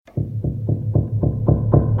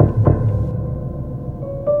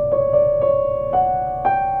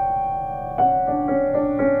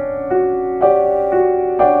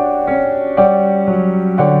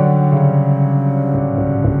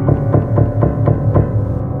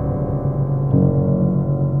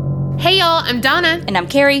y'all. I'm Donna. And I'm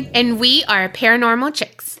Carrie. And we are Paranormal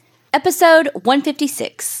Chicks. Episode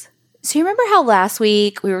 156. So you remember how last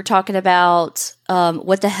week we were talking about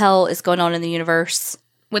what the hell is going on in the universe?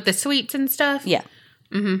 With the sweets and stuff? Yeah.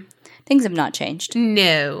 Mm-hmm. Things have not changed.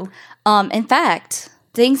 No. In fact,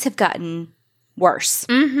 things have gotten worse.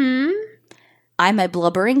 Mm-hmm. I'm a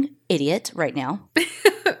blubbering idiot right now.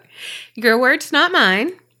 Your words, not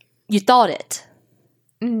mine. You thought it.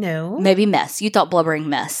 No. Maybe mess. You thought blubbering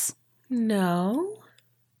mess. No.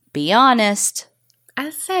 Be honest. I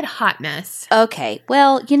said hotness. Okay.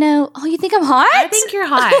 Well, you think I'm hot? I think you're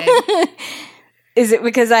hot. Is it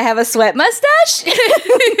because I have a sweat mustache?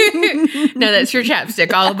 No, that's your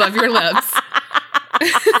chapstick all above your lips.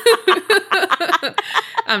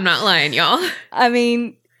 I'm not lying, y'all. I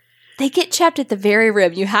mean, they get chapped at the very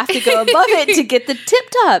rim. You have to go above it to get the tip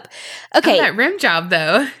top. Okay. That rim job,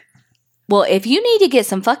 though. Well, if you need to get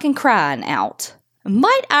some fucking crying out,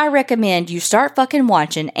 might I recommend you start fucking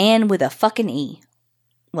watching Anne with a fucking E.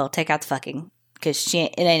 Well, take out the fucking, because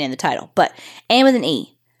it ain't in the title. But Anne with an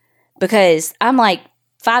E. Because I'm like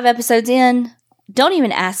 5 episodes in. Don't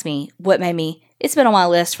even ask me what made me. It's been on my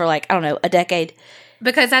list for a decade.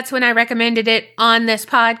 Because that's when I recommended it on this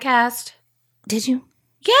podcast. Did you?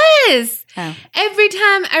 Yes. Oh. Every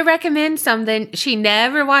time I recommend something, she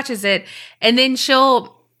never watches it. And then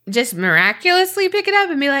she'll just miraculously pick it up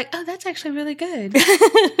and be like, oh, that's actually really good.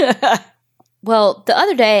 Well, the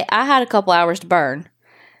other day, I had a couple hours to burn.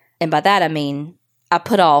 And by that, I mean, I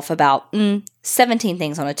put off about 17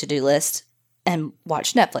 things on a to-do list and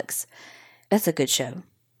watched Netflix. That's a good show.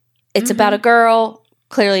 It's about a girl.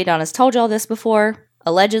 Clearly, Donna's told y'all this before,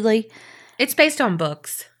 allegedly. It's based on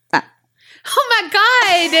books. Oh, my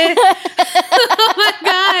God. Oh, my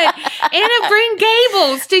God. Anna Green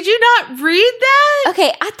Gables. Did you not read that?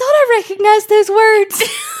 Okay, I thought I recognized those words.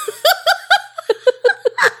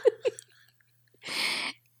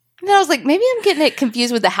 And then I was like, maybe I'm getting it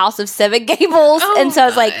confused with the House of Seven Gables. Oh, and so I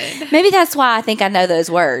was like, God. maybe that's why I think I know those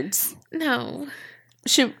words. No.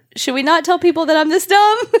 Should we not tell people that I'm this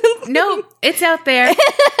dumb? No, it's out there.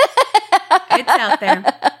 It's out there.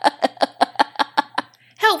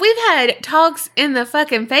 Hell, we've had talks in the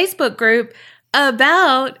fucking Facebook group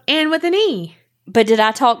about Anne with an E. But did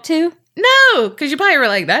I talk too? No, because you probably were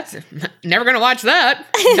like, that's never going to watch that.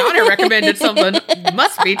 Donna recommended something.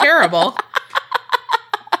 Must be terrible.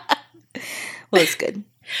 Well, it's good.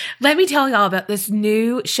 Let me tell y'all about this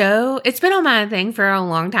new show. It's been on my thing for a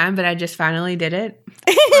long time, but I just finally did it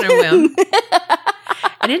on a whim.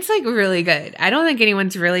 And it's really good. I don't think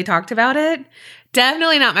anyone's really talked about it.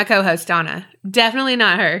 Definitely not my co-host, Donna. Definitely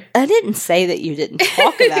not her. I didn't say that you didn't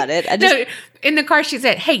talk about it. No, in the car, she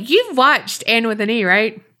said, hey, you've watched Anne with an E,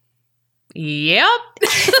 right? Yep.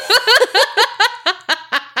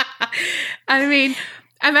 I mean,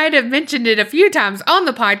 I might have mentioned it a few times on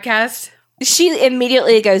the podcast. She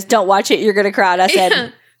immediately goes, don't watch it, you're going to cry. And I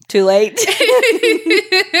said, too late.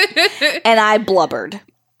 And I blubbered.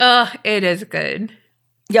 It is good.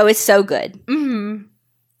 Yo, it's so good. Mm-hmm.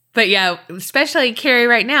 But yeah, especially Carrie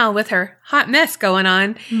right now with her hot mess going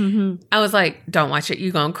on. Mm-hmm. I was like, don't watch it.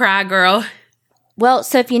 You gonna cry, girl. Well,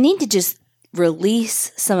 so if you need to just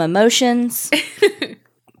release some emotions,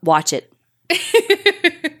 watch it.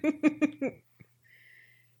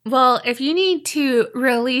 Well, if you need to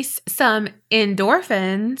release some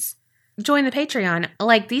endorphins, join the Patreon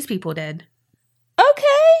like these people did.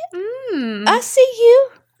 Okay. I see you.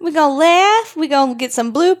 We're going to laugh. We're going to get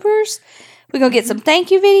some bloopers. We're going to get some thank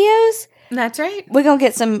you videos. That's right. We're going to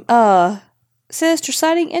get some sinister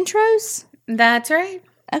sighting intros. That's right.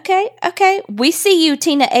 Okay. We see you,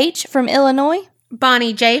 Tina H. from Illinois.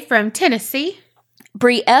 Bonnie J. from Tennessee.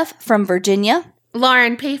 Bree F. from Virginia.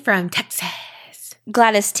 Lauren P. from Texas.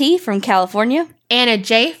 Gladys T. from California. Anna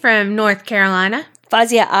J. from North Carolina.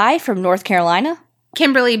 Fazia I. from North Carolina.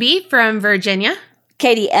 Kimberly B. from Virginia.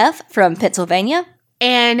 Katie F. from Pennsylvania.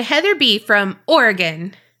 And Heather B. from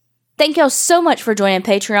Oregon. Thank y'all so much for joining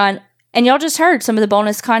Patreon. And y'all just heard some of the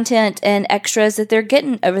bonus content and extras that they're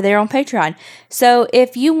getting over there on Patreon. So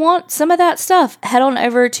if you want some of that stuff, head on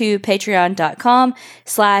over to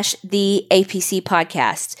patreon.com/the-APC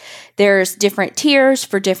podcast. There's different tiers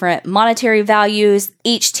for different monetary values.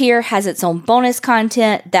 Each tier has its own bonus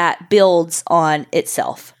content that builds on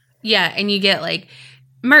itself. Yeah, and you get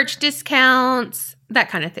merch discounts, that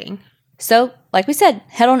kind of thing. So, like we said,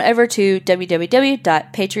 head on over to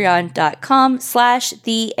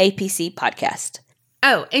www.patreon.com/the-APC podcast.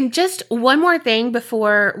 Oh, and just one more thing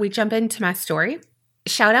before we jump into my story.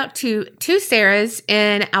 Shout out to two Sarahs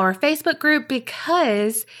in our Facebook group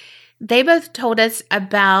because they both told us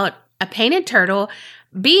about a painted turtle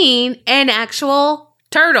being an actual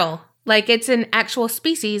turtle. Like it's an actual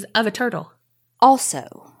species of a turtle.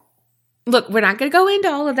 Also, Look, we're not going to go into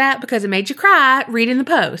all of that because it made you cry reading the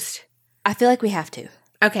post. I feel like we have to.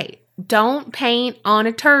 Okay, don't paint on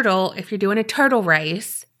a turtle if you're doing a turtle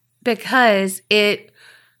race because it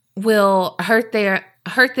will hurt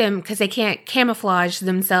them because they can't camouflage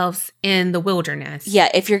themselves in the wilderness. Yeah,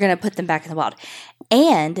 if you're going to put them back in the wild.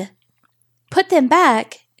 And put them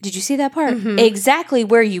back, did you see that part? Mm-hmm. Exactly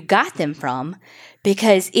where you got them from.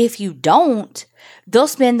 Because if you don't, they'll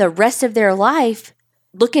spend the rest of their life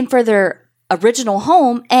looking for their original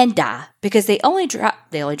home and die. Because they only travel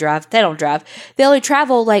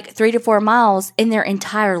like 3 to 4 miles in their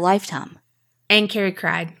entire lifetime. And Carrie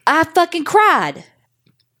cried. I fucking cried.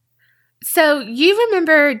 So you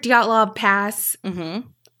remember Dyatlov Pass? Mm-hmm.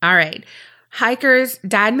 All right. Hikers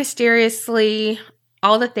died mysteriously,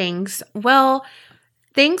 all the things. Well,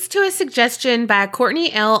 thanks to a suggestion by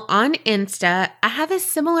Courtney L. on Insta, I have a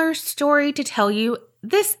similar story to tell you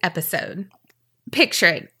this episode. Picture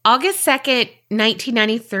it. August 2nd,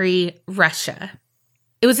 1993, Russia.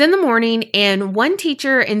 It was in the morning, and one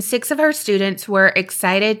teacher and 6 of her students were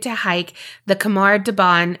excited to hike the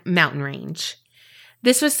Khamar-Daban mountain range.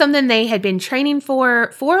 This was something they had been training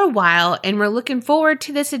for a while and were looking forward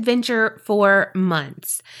to this adventure for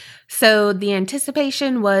months. So the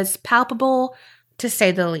anticipation was palpable, to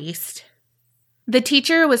say the least. The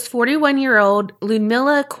teacher was 41-year-old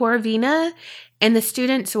Ludmila Korovina, and the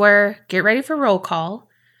students were, get ready for roll call,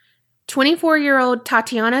 24-year-old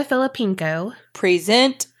Tatiana Filipinko.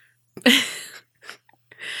 Present.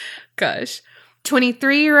 Gosh.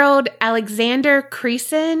 23-year-old Alexander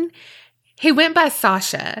Creason. He went by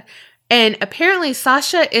Sasha, and apparently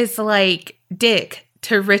Sasha is like Dick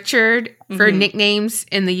to Richard for nicknames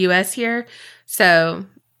in the U.S. here. So,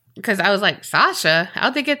 because I was like, Sasha?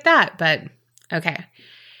 How'd they get that? But, okay.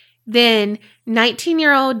 Then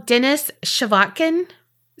 19-year-old Denis Shavatkin,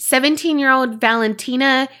 17-year-old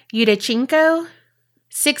Valentina Yudachenko,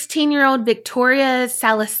 16-year-old Victoria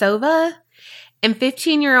Salasova, and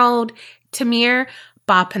 15-year-old Tamir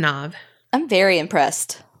Bapanov. I'm very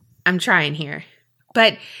impressed. I'm trying here.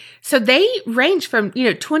 But so they range from,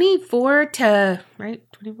 24 to, right?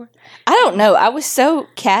 24? I don't know. I was so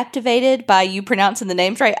captivated by you pronouncing the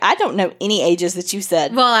names right. I don't know any ages that you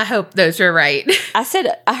said. Well, I hope those are right. I said,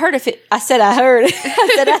 I heard. I said.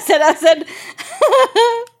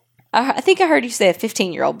 I think I heard you say a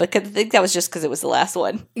 15-year-old, because I think that was just because it was the last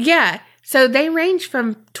one. Yeah. So they range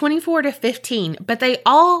from 24 to 15, but they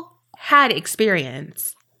all had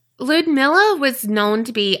experience. Ludmila was known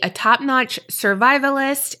to be a top-notch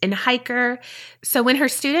survivalist and hiker, so when her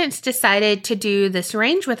students decided to do this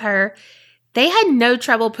range with her, they had no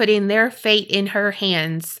trouble putting their fate in her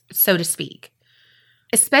hands, so to speak.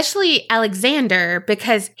 Especially Alexander,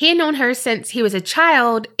 because he had known her since he was a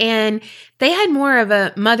child, and they had more of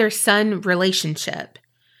a mother-son relationship.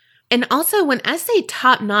 And also, when I say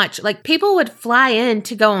top-notch, like, people would fly in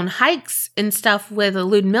to go on hikes and stuff with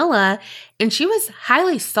Ludmila, and she was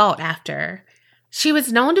highly sought after. She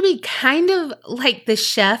was known to be kind of like the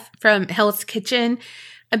chef from Hell's Kitchen,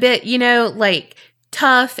 a bit, like,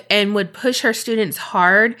 tough, and would push her students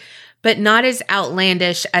hard, but not as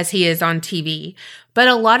outlandish as he is on TV. But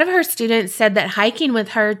a lot of her students said that hiking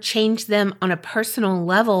with her changed them on a personal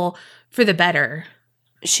level for the better.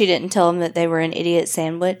 She didn't tell them that they were an idiot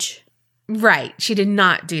sandwich. Right. She did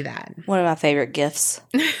not do that. One of my favorite gifts.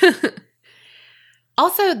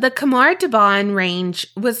 Also, the Khamar-Daban range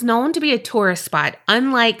was known to be a tourist spot,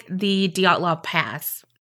 unlike the Dyatlov Pass.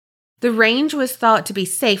 The range was thought to be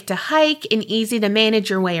safe to hike and easy to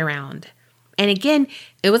manage your way around. And again,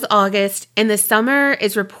 it was August, and the summer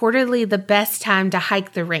is reportedly the best time to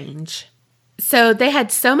hike the range. So they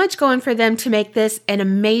had so much going for them to make this an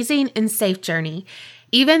amazing and safe journey.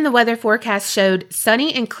 Even the weather forecast showed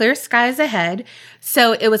sunny and clear skies ahead,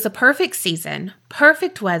 so it was a perfect season,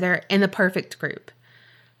 perfect weather, and the perfect group.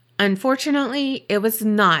 Unfortunately, it was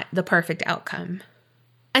not the perfect outcome.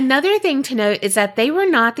 Another thing to note is that they were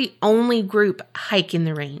not the only group hiking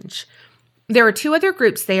the range. There were 2 other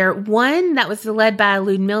groups there, one that was led by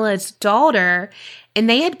Ludmila's daughter, and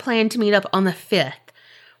they had planned to meet up on the 5th,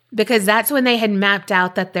 because that's when they had mapped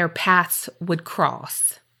out that their paths would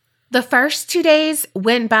cross. The first 2 days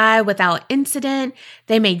went by without incident,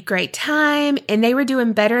 they made great time, and they were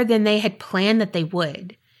doing better than they had planned that they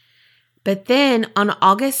would. But then on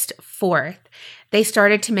August 4th, they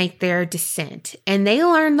started to make their descent, and they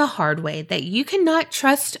learned the hard way that you cannot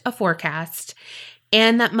trust a forecast,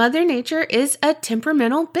 and that Mother Nature is a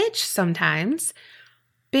temperamental bitch sometimes,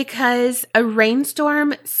 because a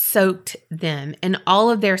rainstorm soaked them and all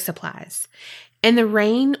of their supplies, and the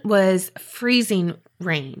rain was freezing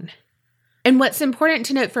rain. And what's important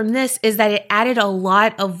to note from this is that it added a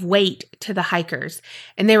lot of weight to the hikers,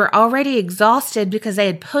 and they were already exhausted because they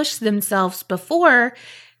had pushed themselves before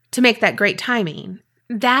to make that great timing.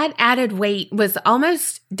 That added weight was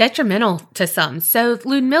almost detrimental to some, so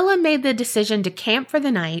Ludmilla made the decision to camp for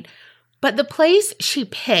the night, but the place she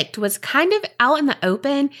picked was kind of out in the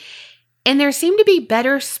open, and there seemed to be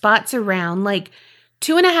better spots around. Like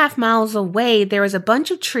 2.5 miles away, there was a bunch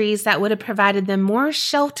of trees that would have provided them more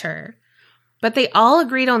shelter. But they all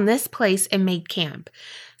agreed on this place and made camp.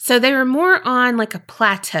 So they were more on like a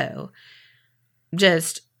plateau,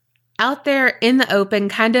 just out there in the open,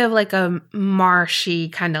 kind of like a marshy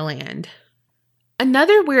kind of land.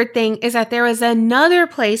 Another weird thing is that there was another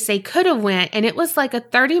place they could have went, and it was like a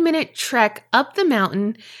 30-minute trek up the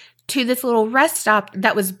mountain to this little rest stop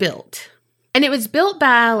that was built. And it was built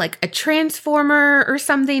by like a transformer or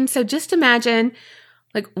something. So just imagine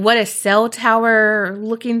like what a cell tower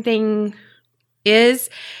looking thing is,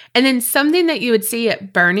 and then something that you would see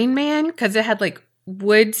at Burning Man because it had like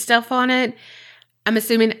wood stuff on it. I'm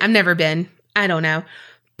assuming, I've never been, I don't know,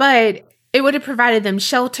 but it would have provided them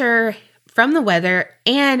shelter from the weather,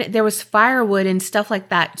 and there was firewood and stuff like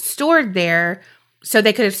that stored there, so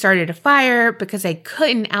they could have started a fire because they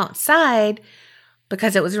couldn't outside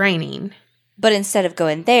because it was raining. But instead of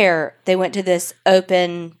going there, they went to this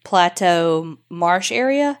open plateau marsh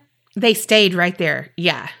area? They stayed right there,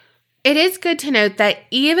 yeah. It is good to note that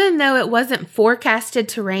even though it wasn't forecasted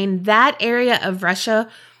to rain, that area of Russia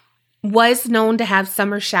was known to have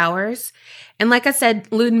summer showers. And like I said,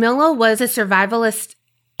 Ludmilla was a survivalist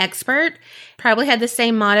expert, probably had the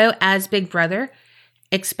same motto as Big Brother,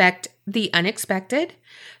 expect the unexpected.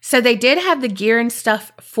 So they did have the gear and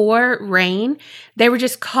stuff for rain. They were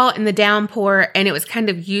just caught in the downpour, and it was kind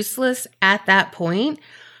of useless at that point.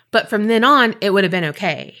 But from then on, it would have been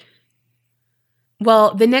okay.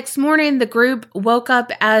 Well, the next morning, the group woke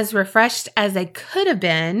up as refreshed as they could have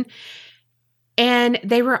been, and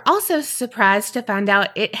they were also surprised to find out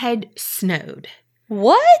it had snowed.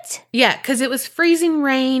 What? Yeah, because it was freezing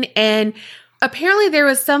rain, and apparently there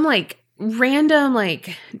was some, like, random,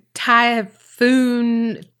 like,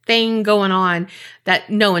 typhoon thing going on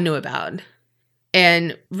that no one knew about.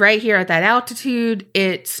 And right here at that altitude,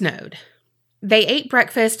 it snowed. They ate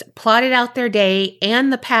breakfast, plotted out their day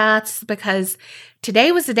and the paths because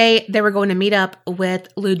today was the day they were going to meet up with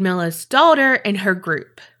Ludmilla's daughter and her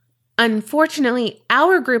group. Unfortunately,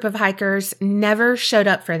 our group of hikers never showed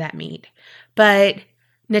up for that meet, but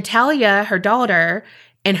Natalia, her daughter,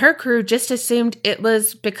 and her crew just assumed it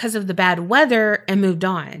was because of the bad weather and moved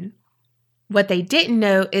on. What they didn't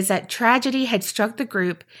know is that tragedy had struck the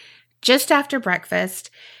group just after breakfast,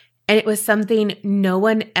 and it was something no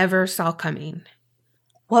one ever saw coming.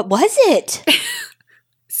 What was it?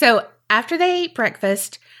 So after they ate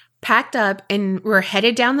breakfast, packed up, and were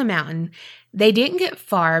headed down the mountain, they didn't get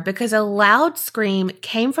far because a loud scream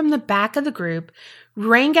came from the back of the group,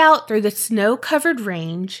 rang out through the snow-covered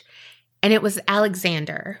range, and it was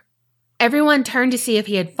Alexander. Everyone turned to see if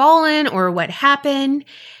he had fallen or what happened,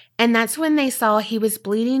 and that's when they saw he was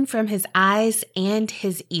bleeding from his eyes and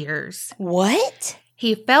his ears. What?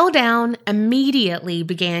 He fell down, immediately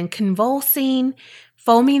began convulsing,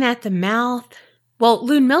 foaming at the mouth. Well,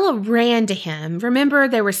 Ludmilla ran to him. Remember,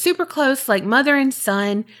 they were super close, like mother and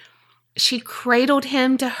son. She cradled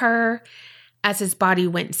him to her as his body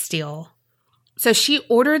went still. So she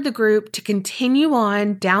ordered the group to continue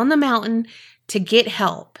on down the mountain to get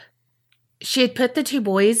help. She had put the two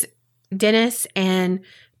boys, Dennis and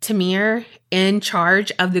Tamir, in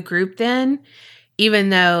charge of the group then, even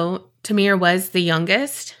though Tamir was the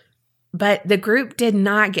youngest. But the group did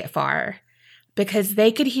not get far because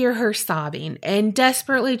they could hear her sobbing and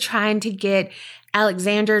desperately trying to get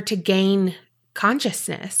Alexander to gain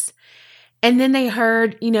consciousness. And then they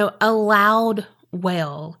heard, a loud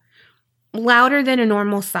wail, louder than a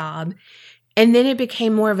normal sob. And then it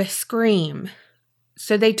became more of a scream.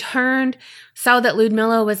 So they turned, saw that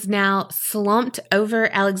Ludmilla was now slumped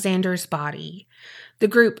over Alexander's body. The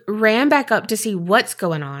group ran back up to see what's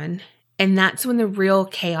going on, and that's when the real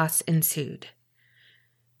chaos ensued.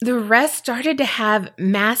 The rest started to have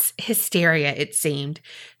mass hysteria, it seemed.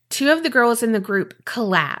 Two of the girls in the group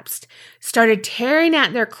collapsed, started tearing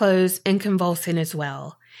at their clothes and convulsing as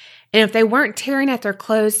well. And if they weren't tearing at their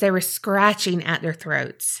clothes, they were scratching at their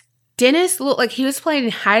throats. Dennis looked like he was playing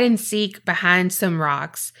hide and seek behind some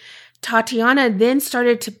rocks. Tatiana then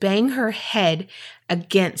started to bang her head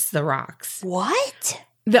against the rocks. What?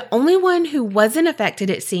 The only one who wasn't affected,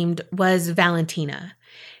 it seemed, was Valentina.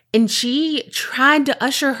 And she tried to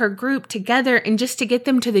usher her group together and just to get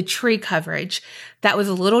them to the tree coverage that was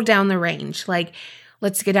a little down the range. Like,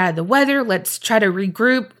 Let's get out of the weather. Let's try to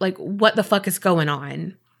regroup. Like, what the fuck is going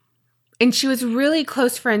on? And she was really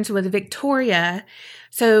close friends with Victoria.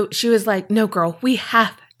 So she was like, no, girl, we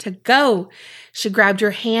have to go. She grabbed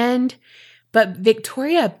her hand, but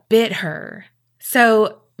Victoria bit her.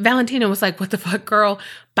 So Valentina was like, what the fuck, girl?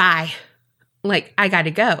 Bye. Like, I got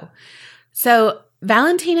to go. So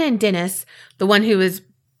Valentina and Dennis, the one who was,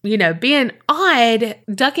 being odd,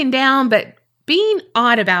 ducking down, but being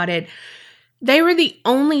odd about it, they were the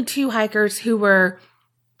only two hikers who were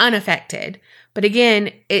unaffected. But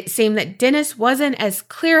again, it seemed that Dennis wasn't as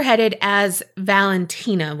clear-headed as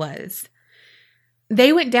Valentina was.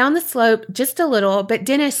 They went down the slope just a little, but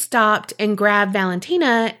Dennis stopped and grabbed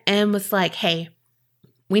Valentina and was like, hey,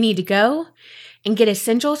 we need to go and get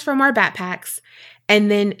essentials from our backpacks and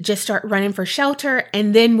then just start running for shelter,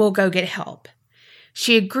 and then we'll go get help.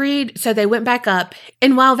 She agreed, so they went back up,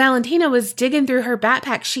 and while Valentina was digging through her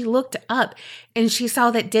backpack, she looked up and she saw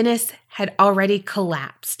that Dennis had already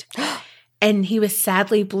collapsed, and he was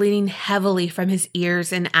sadly bleeding heavily from his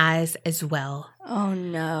ears and eyes as well. Oh,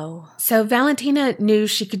 no. So Valentina knew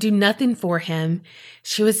she could do nothing for him.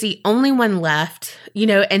 She was the only one left,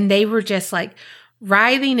 and they were just like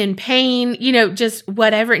writhing in pain, just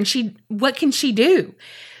whatever. And what can she do?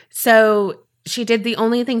 So she did the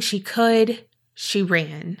only thing she could. She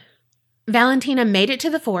ran. Valentina made it to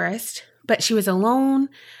the forest, but she was alone,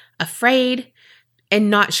 afraid, and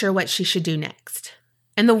not sure what she should do next.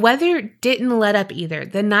 And the weather didn't let up either.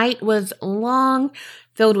 The night was long,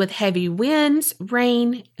 filled with heavy winds,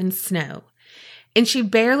 rain, and snow. And she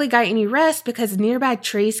barely got any rest because nearby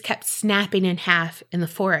trees kept snapping in half in the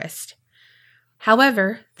forest.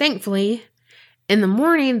 However, thankfully, in the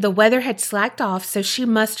morning, the weather had slacked off, so she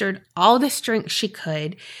mustered all the strength she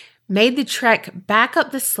could, made the trek back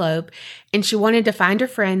up the slope, and she wanted to find her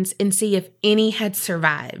friends and see if any had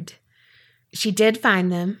survived. She did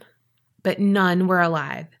find them, but none were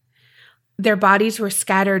alive. Their bodies were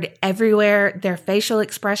scattered everywhere. Their facial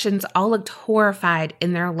expressions all looked horrified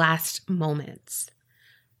in their last moments.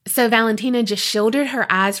 So Valentina just shielded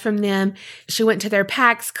her eyes from them. She went to their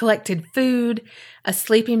packs, collected food, a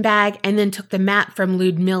sleeping bag, and then took the map from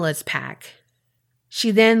Ludmila's pack. She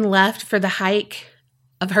then left for the hike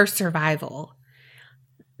of her survival.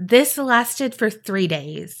 This lasted for 3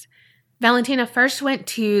 days. Valentina first went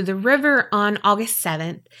to the river on August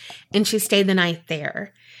 7th, and she stayed the night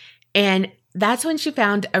there. And that's when she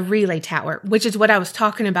found a relay tower, which is what I was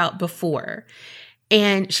talking about before.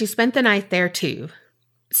 And she spent the night there too.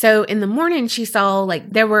 So in the morning, she saw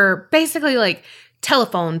there were basically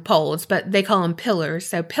telephone poles, but they call them pillars.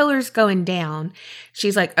 So pillars going down.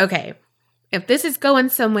 She's like, okay, if this is going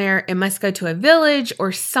somewhere, it must go to a village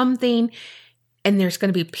or something. And there's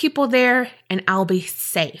going to be people there and I'll be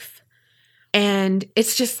safe. And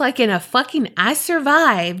it's just like in a fucking I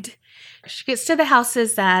survived. She gets to the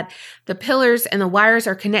houses that the pillars and the wires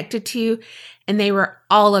are connected to, and they were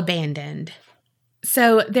all abandoned.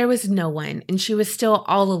 So there was no one, and she was still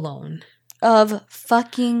all alone. Of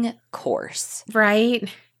fucking course.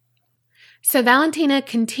 Right? So Valentina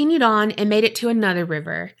continued on and made it to another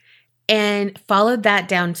river and followed that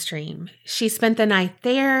downstream. She spent the night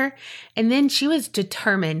there, and then she was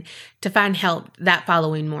determined to find help that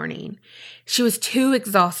following morning. She was too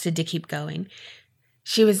exhausted to keep going.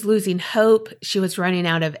 She was losing hope. She was running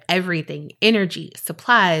out of everything, energy,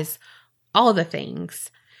 supplies, all the things.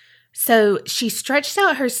 So she stretched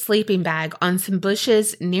out her sleeping bag on some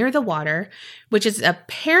bushes near the water, which is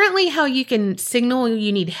apparently how you can signal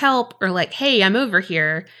you need help or hey, I'm over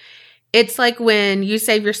here. It's like when you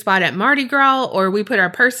save your spot at Mardi Gras or we put our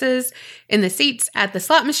purses in the seats at the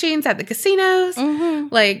slot machines at the casinos.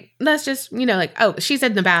 Mm-hmm. That's just, oh, she's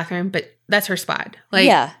in the bathroom, but that's her spot.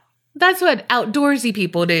 Yeah. That's what outdoorsy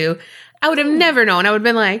people do. I would have never known. I would have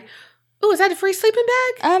been like, oh, is that a free sleeping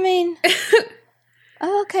bag? I mean,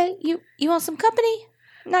 oh, okay. You want some company?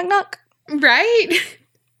 Knock, knock. Right?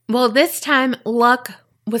 Well, this time, luck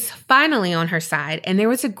was finally on her side, and there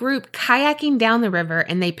was a group kayaking down the river,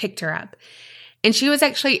 and they picked her up. And she was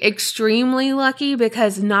actually extremely lucky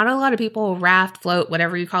because not a lot of people raft, float,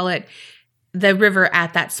 whatever you call it, the river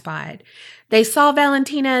at that spot. They saw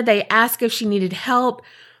Valentina. They asked if she needed help,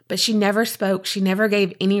 but she never spoke. She never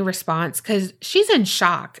gave any response because she's in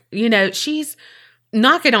shock. She's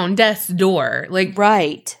knocking on death's door.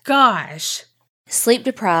 Right. Gosh. Sleep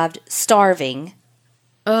deprived, starving.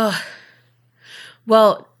 Ugh.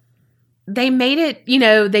 Well, they made it,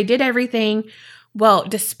 they did everything. Well,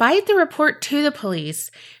 despite the report to the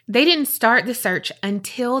police, they didn't start the search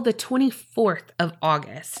until the 24th of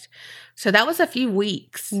August. So that was a few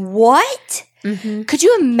weeks. What? Mm-hmm. Could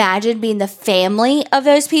you imagine being the family of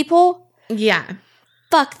those people? Yeah.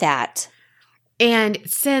 Fuck that. And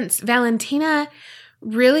since Valentina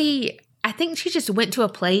really, I think she just went to a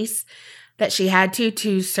place that she had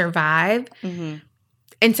to survive. Mm-hmm.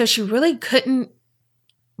 And so she really couldn't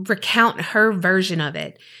recount her version of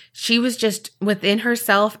it. She was just within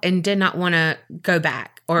herself and did not want to go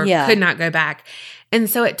back or could not go back. And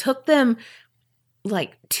so it took them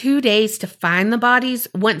like 2 days to find the bodies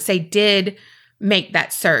once they did make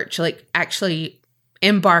that search, like actually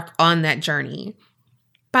embark on that journey.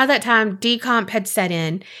 By that time, decomp had set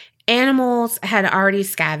in. Animals had already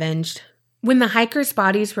scavenged. When the hikers'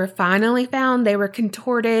 bodies were finally found, they were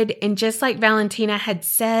contorted, and just like Valentina had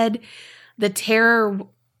said, the terror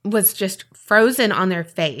was just frozen on their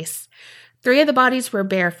face. 3 of the bodies were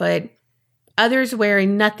barefoot, others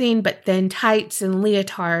wearing nothing but thin tights and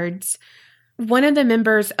leotards. One of the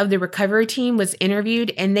members of the recovery team was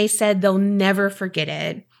interviewed, and they said they'll never forget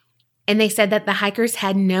it. And they said that the hikers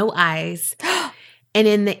had no eyes. And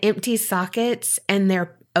in the empty sockets and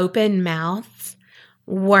their open mouths,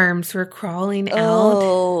 worms were crawling out.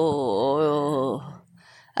 Oh,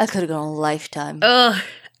 I could have gone a lifetime. Ugh,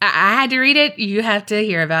 I had to read it. You have to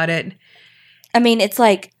hear about it. I mean, it's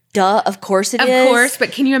like, duh, of course it is. Of course,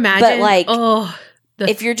 but can you imagine? But like, the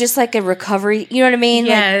if you're just like a recovery, you know what I mean?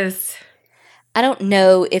 Yes. Like, I don't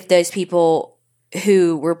know if those people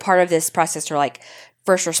who were part of this process are like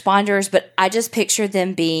first responders, but I just picture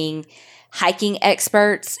them being hiking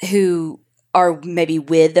experts who are maybe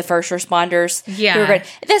with the first responders. Yeah.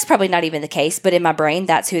 That's probably not even the case, but in my brain,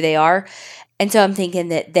 that's who they are. And so I'm thinking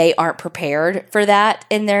that they aren't prepared for that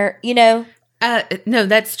in their, you know? No,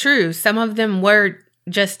 that's true. Some of them were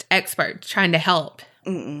just experts trying to help.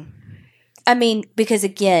 Mm-mm. I mean, because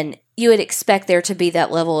again, you would expect there to be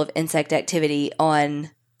that level of insect activity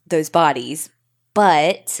on those bodies.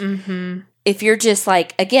 But if you're just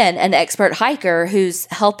like, again, an expert hiker who's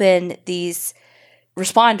helping these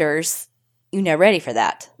responders, you know, ready for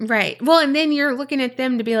that. Right. Well, and then you're looking at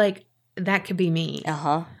them to be like, that could be me.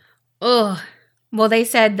 Uh-huh. Ugh. Well, they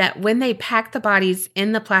said that when they packed the bodies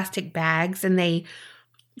in the plastic bags and they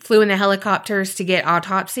flew in the helicopters to get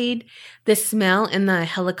autopsied, the smell in the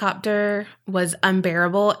helicopter was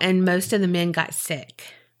unbearable and most of the men got sick.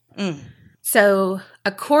 So,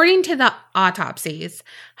 according to the autopsies,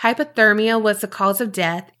 hypothermia was the cause of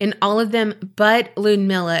death in all of them but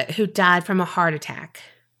Ludmilla, who died from a heart attack.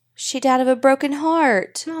 She died of a broken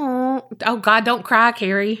heart. Oh God, don't cry,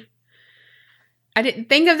 Carrie. I didn't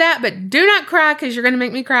think of that, but do not cry because you're going to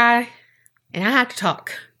make me cry. And I have to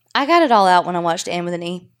talk. I got it all out when I watched Anne with an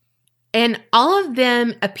E. And all of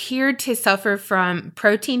them appeared to suffer from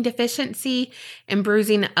protein deficiency and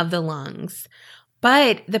bruising of the lungs.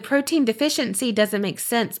 But the protein deficiency doesn't make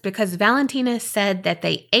sense because Valentina said that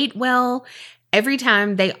they ate well every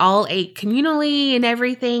time. They all ate communally and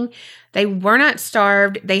everything. They were not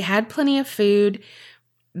starved. They had plenty of food.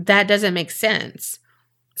 That doesn't make sense.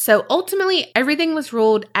 So ultimately, everything was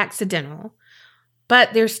ruled accidental.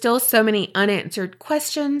 But there's still so many unanswered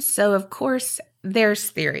questions. So of course, there's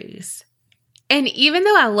theories. And even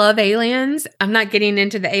though I love aliens, I'm not getting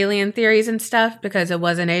into the alien theories and stuff because it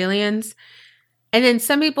wasn't aliens. And then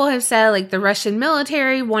some people have said like the Russian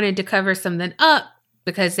military wanted to cover something up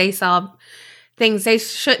because they saw things they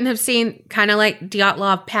shouldn't have seen, kind of like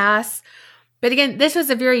Dyatlov Pass. But again, this was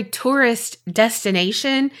a very tourist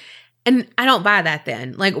destination. And I don't buy that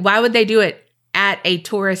then. Like, why would they do it at a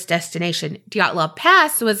tourist destination? Dyatlov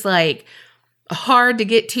Pass was like hard to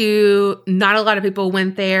get to. Not a lot of people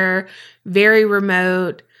went there. Very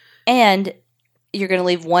remote. And you're going to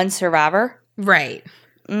leave one survivor? Right.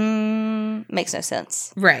 Makes no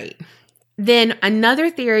sense. Right. Then another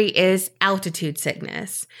theory is altitude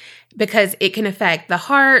sickness because it can affect the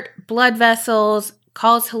heart, blood vessels,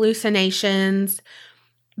 cause hallucinations.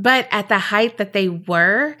 But at the height that they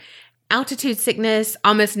were, altitude sickness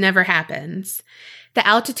almost never happens. The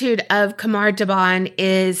altitude of Qamar Daban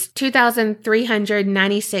is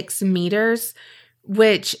 2,396 meters,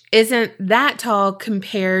 which isn't that tall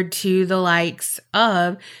compared to the likes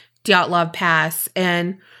of Dyatlov Pass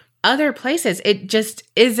and other places. It just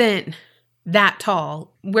isn't that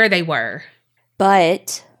tall where they were.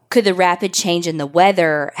 But could the rapid change in the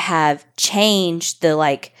weather have changed the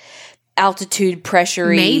like altitude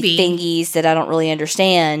pressure-y thingies that I don't really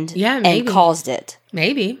understand? Yeah, maybe. And caused it?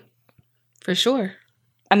 Maybe. For sure.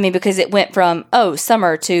 I mean, because it went from,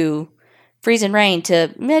 summer to freezing rain to,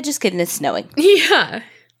 just kidding, it's snowing. Yeah.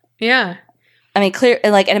 Yeah. I mean, clear,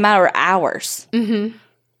 like in a matter of hours. Mm-hmm.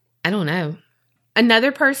 I don't know.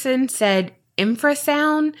 Another person said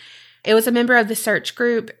infrasound. It was a member of the search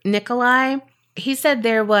group, Nikolai. He said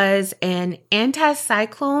there was an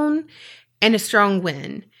anticyclone and a strong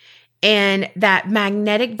wind. and that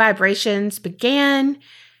magnetic vibrations began.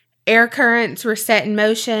 Air currents were set in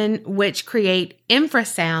motion, which create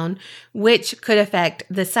infrasound, which could affect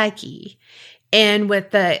the psyche. And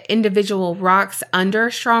with the individual rocks under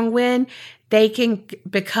a strong wind, they can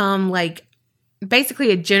become like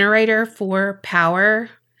basically a generator for power,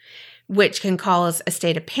 which can cause a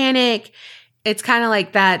state of panic. It's kind of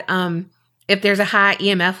like that if there's a high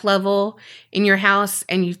EMF level in your house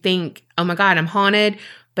and you think, oh my God, I'm haunted,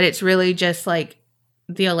 but it's really just like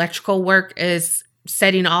the electrical work is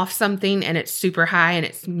setting off something and it's super high and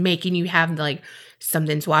it's making you have like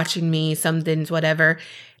something's watching me, something's whatever.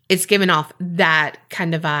 It's giving off that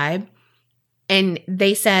kind of vibe. And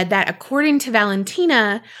they said that according to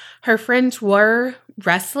Valentina, her friends were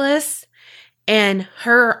restless and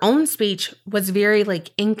her own speech was very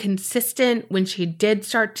like inconsistent when she did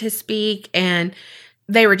start to speak. And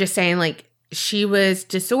they were just saying like she was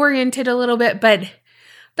disoriented a little bit, but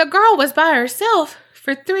the girl was by herself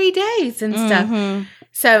for 3 days and stuff.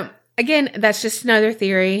 So again, that's just another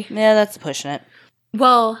theory. Yeah, that's pushing it.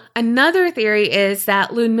 Well, another theory is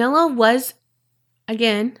that Ludmilla was,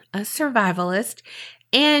 again, a survivalist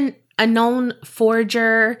and a known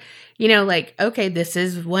forager. You know, like, okay, this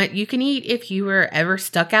is what you can eat if you were ever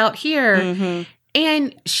stuck out here.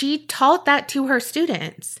 And she taught that to her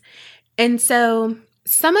students. And so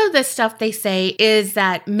some of the stuff they say is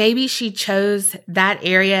that maybe she chose that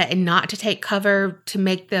area and not to take cover to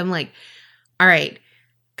make them like, all right,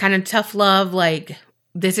 kind of tough love, like,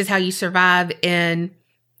 this is how you survive in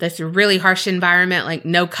this really harsh environment, like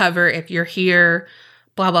no cover if you're here,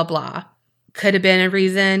 blah, blah, blah. Could have been a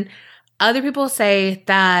reason. Other people say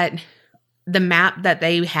that the map that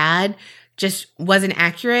they had just wasn't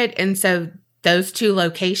accurate. And so those two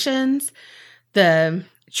locations, the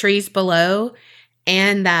trees below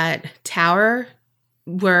and that tower,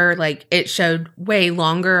 were like, it showed way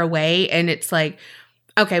longer away. And it's like,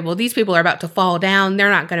 okay, well, these people are about to fall down. They're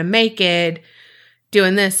not going to make it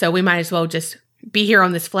doing this. So we might as well just be here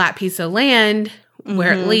on this flat piece of land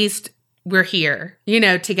where at least we're here, you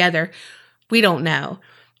know, together. We don't know.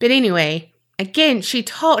 But anyway, again, she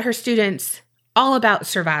taught her students all about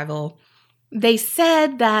survival. They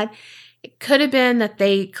said that it could have been that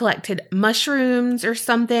they collected mushrooms or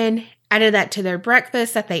something, added that to their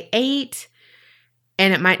breakfast that they ate,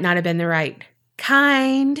 and it might not have been the right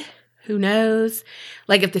kind. Who knows?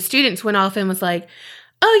 Like if the students went off and was like,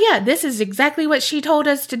 oh yeah, this is exactly what she told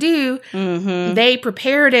us to do. They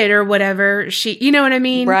prepared it or whatever. You know what I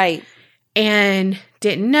mean? Right. And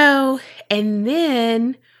didn't know. And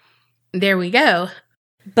then there we go.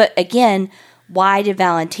 But again, why did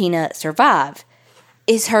Valentina survive?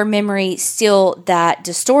 Is her memory still that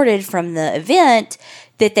distorted from the event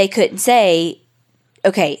that they couldn't say,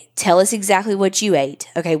 okay, tell us exactly what you ate.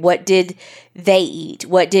 Okay, what did they eat?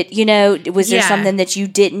 What did, you know, was there something that you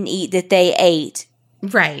didn't eat that they ate?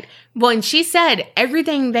 Right. Well, and she said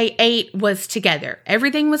everything they ate was together.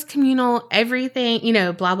 Everything was communal. Everything, you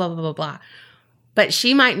know, blah, blah, blah, blah, blah. But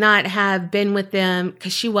she might not have been with them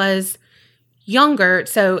because she was younger.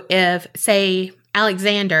 So if, say,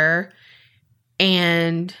 Alexander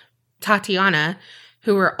and Tatiana,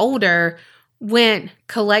 who were older, went,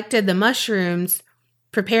 collected the mushrooms,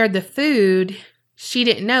 prepared the food, she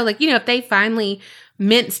didn't know. Like, you know, if they finally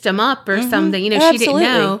minced them up or something, you know, she didn't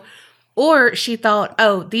know. Or she thought,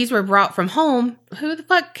 oh, these were brought from home. Who the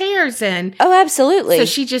fuck cares? And absolutely. So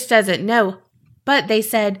she just doesn't know. But they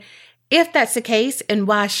said if that's the case and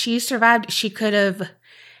why she survived, she could have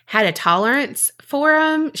had a tolerance for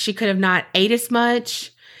them. She could have not ate as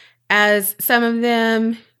much as some of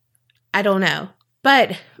them. I don't know.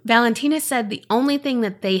 But Valentina said the only thing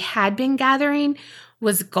that they had been gathering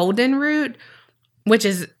was golden root, which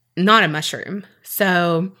is not a mushroom.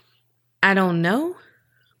 So I don't know.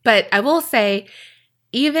 But I will say,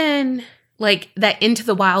 even like that Into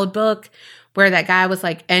the Wild book where that guy was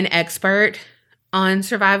like an expert on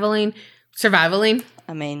survivaling.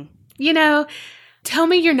 I mean, you know, tell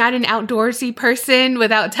me you're not an outdoorsy person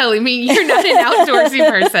without telling me you're not an outdoorsy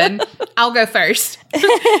person. I'll go first.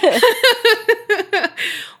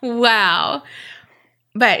 Wow.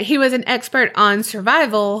 But he was an expert on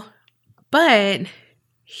survival, but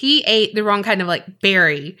he ate the wrong kind of like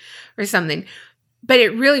berry or something. But it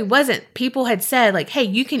really wasn't. People had said like, hey,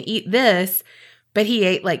 you can eat this, but he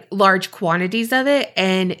ate like large quantities of it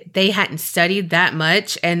and they hadn't studied that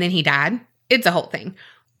much and then he died. It's a whole thing.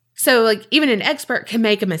 So like even an expert can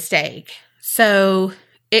make a mistake. So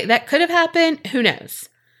that could have happened. Who knows?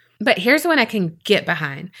 But here's one I can get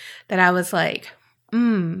behind that I was like, this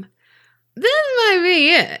might be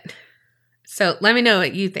it. So let me know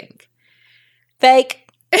what you think. Fake.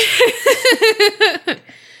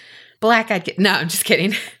 Black-eyed kid. No, I'm just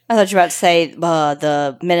kidding. I thought you were about to say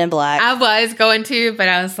the Men in Black. I was going to, but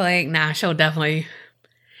I was like, nah, she'll definitely.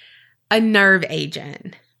 A nerve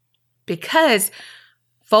agent. Because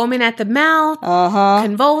foaming at the mouth,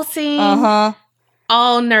 convulsing,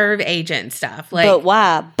 all nerve agent stuff. Like, but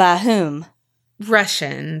why? By whom?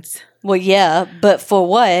 Russians. Well, yeah, but for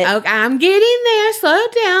what? Okay, I'm getting there. Slow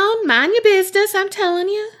down. Mind your business. I'm telling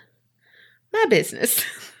you. My business.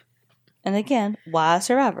 And again, why a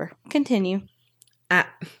survivor? Continue.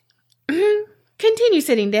 Continue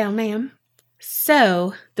sitting down, ma'am.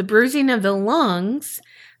 So, the bruising of the lungs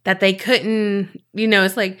that they couldn't,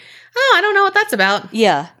 it's like, oh, I don't know what that's about.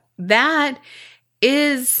 Yeah. That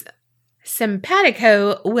is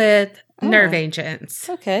simpatico with nerve agents.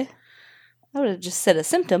 Okay. I would have just said a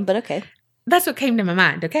symptom, but okay. That's what came to my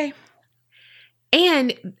mind, okay?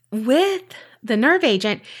 And with the nerve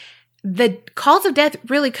agent, the cause of death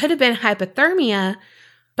really could have been hypothermia,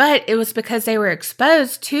 but it was because they were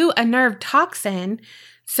exposed to a nerve toxin,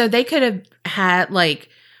 so they could have had,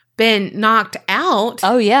 been knocked out.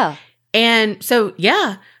 Oh, yeah. And so,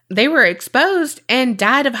 yeah, they were exposed and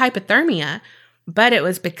died of hypothermia, but it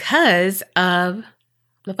was because of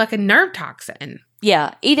the fucking nerve toxin.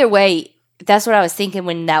 Yeah. Either way, that's what I was thinking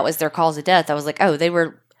when that was their cause of death. I was like, oh, they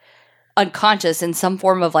were unconscious in some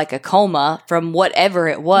form of a coma from whatever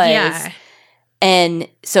it was. Yeah. And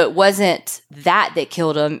so it wasn't that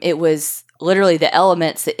killed them. It was literally the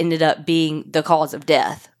elements that ended up being the cause of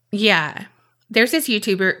death. Yeah. There's this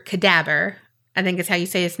YouTuber, Cadaver, I think is how you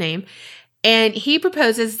say his name. And he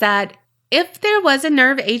proposes that if there was a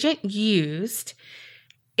nerve agent used,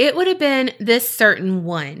 it would have been this certain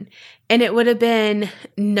one. And it would have been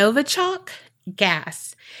Novichok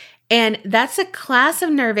gas. And that's a class of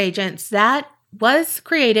nerve agents that was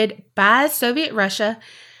created by Soviet Russia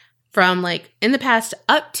from in the past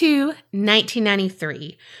up to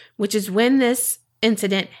 1993, which is when this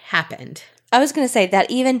incident happened. I was going to say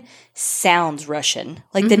that even sounds Russian,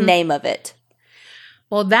 the name of it.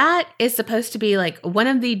 Well, that is supposed to be one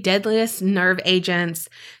of the deadliest nerve agents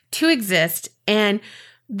to exist. And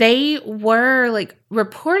they were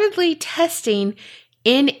reportedly testing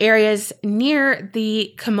in areas near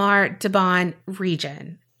the Khamar Daban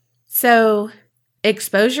region. So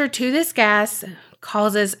exposure to this gas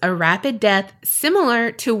causes a rapid death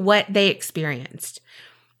similar to what they experienced.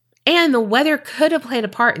 And the weather could have played a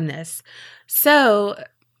part in this. So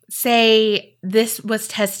say this was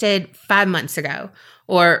tested 5 months ago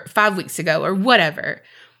or 5 weeks ago or whatever.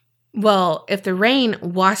 Well, if the rain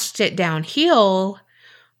washed it downhill,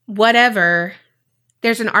 whatever.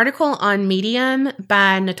 There's an article on Medium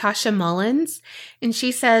by Natasha Mullins, and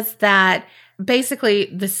she says that basically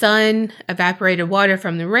the sun evaporated water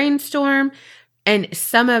from the rainstorm, and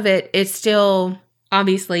some of it is still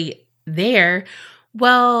obviously there.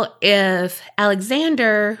 Well, if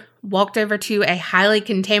Alexander walked over to a highly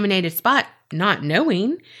contaminated spot, not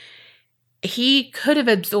knowing, he could have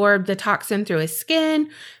absorbed the toxin through his skin,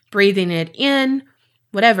 breathing it in,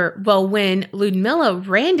 whatever. Well, when Ludmilla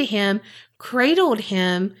ran to him, cradled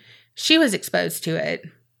him, she was exposed to it.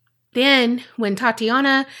 Then, when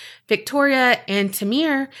Tatiana, Victoria, and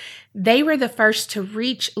Tamir, they were the first to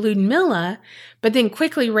reach Ludmilla, but then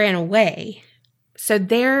quickly ran away. So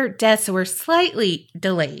their deaths were slightly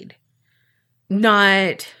delayed.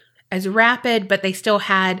 Not as rapid, but they still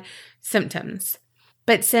had symptoms.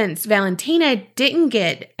 But since Valentina didn't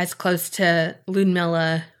get as close to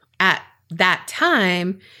Ludmilla at that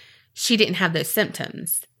time, she didn't have those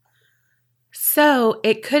symptoms. So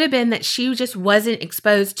it could have been that she just wasn't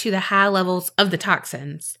exposed to the high levels of the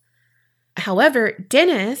toxins. However,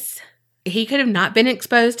 Dennis, he could have not been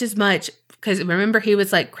exposed as much because remember he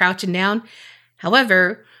was crouching down.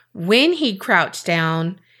 However, when he crouched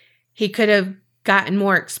down, he could have gotten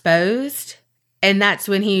more exposed. And that's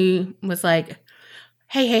when he was like,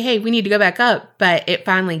 hey, we need to go back up. But it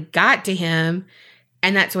finally got to him.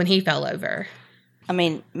 And that's when he fell over. I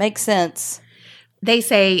mean, makes sense. They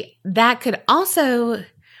say that could also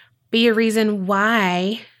be a reason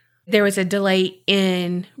why there was a delay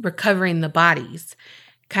in recovering the bodies,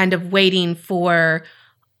 kind of waiting for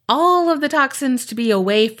all of the toxins to be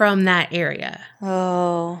away from that area.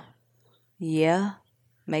 Oh, yeah,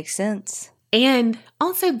 makes sense. And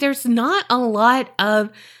also, there's not a lot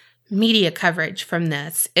of media coverage from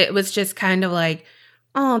this. It was just kind of like,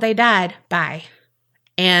 oh, they died, bye.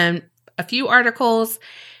 And a few articles.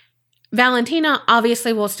 Valentina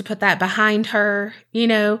obviously wants to put that behind her,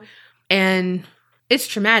 and it's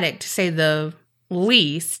traumatic to say the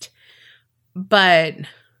least, but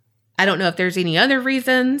I don't know if there's any other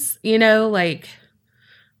reasons,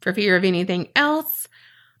 for fear of anything else.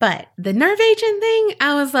 But the nerve agent thing,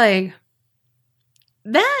 I was like,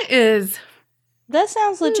 that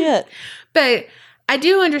sounds legit. But I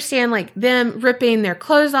do understand, like, them ripping their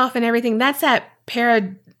clothes off and everything. That's that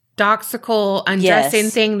paradoxical undressing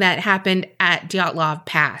thing that happened at Dyatlov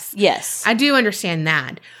Pass. Yes. I do understand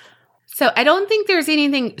that. So I don't think there's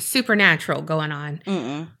anything supernatural going on.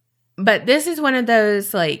 Mm-mm. But this is one of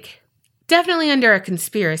those, like, definitely under a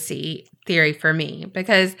conspiracy theory for me,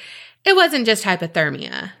 because it wasn't just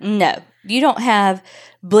hypothermia. No, you don't have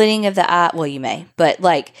bleeding of the eye. Well, you may, but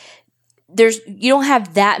like you don't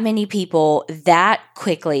have that many people that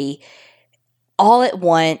quickly all at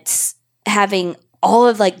once having all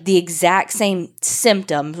of like the exact same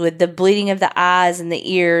symptoms with the bleeding of the eyes and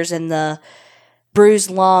the ears and the bruised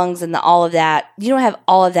lungs and all of that. You don't have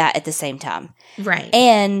all of that at the same time. Right.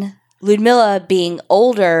 And Ludmilla being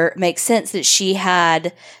older makes sense that she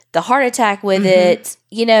had the heart attack with it.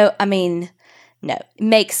 You know, I mean, no, it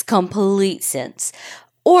makes complete sense.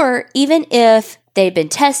 Or even if they'd been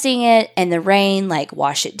testing it and the rain like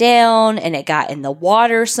washed it down and it got in the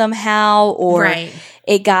water somehow, or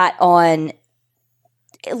it got on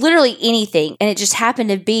literally anything. And it just happened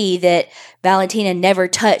to be that Valentina never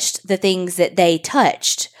touched the things that they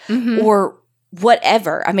touched or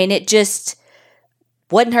whatever. I mean, it just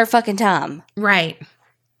wasn't her fucking time. Right.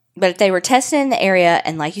 But if they were testing in the area,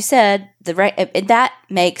 and like you said, that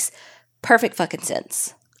makes perfect fucking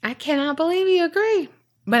sense. I cannot believe you agree,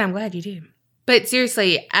 but I'm glad you do. But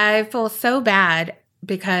seriously, I feel so bad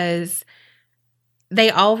because they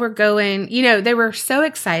all were going, you know, they were so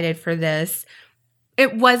excited for this.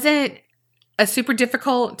 It wasn't a super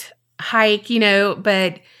difficult hike, you know,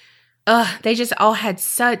 but they just all had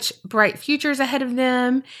such bright futures ahead of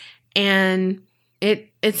them. And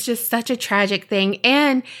it's just such a tragic thing.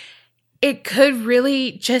 And it could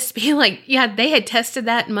really just be like, yeah, they had tested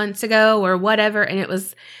that months ago or whatever. And it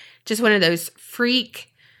was just one of those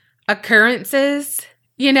freak occurrences,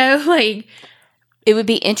 you know, like. It would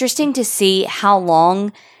be interesting to see how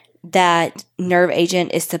long that nerve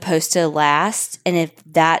agent is supposed to last. And if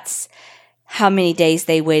that's how many days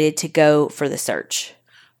they waited to go for the search.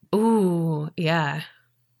 Ooh, yeah.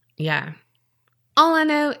 Yeah. All I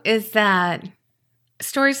know is that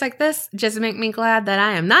stories like this just make me glad that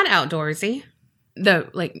I am not outdoorsy. Though,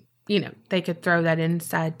 like, you know, they could throw that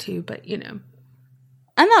inside too, but, you know.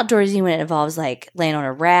 I'm outdoorsy when it involves, like, laying on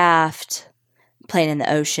a raft, playing in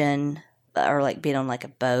the ocean, or, like, being on, like, a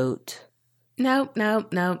boat. Nope.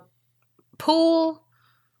 Pool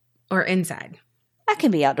or inside. I can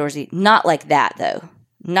be outdoorsy. Not like that, though.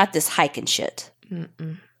 Not this hiking shit.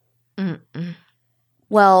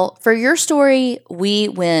 Well, for your story, we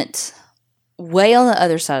went way on the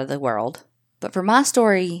other side of the world. But for my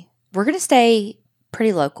story, we're going to stay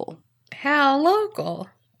pretty local. How local?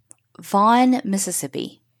 Vaughn,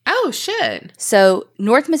 Mississippi. Oh, shit. So,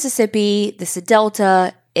 North Mississippi, this is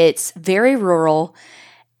Delta. It's very rural.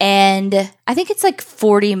 And I think it's like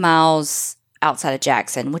 40 miles outside of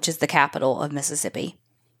Jackson, which is the capital of Mississippi.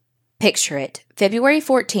 Picture it. February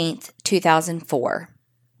 14th, 2004.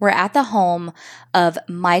 We're at the home of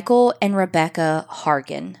Michael and Rebecca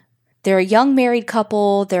Hargan. They're a young married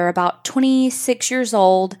couple. They're about 26 years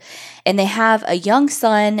old, and they have a young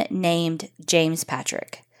son named James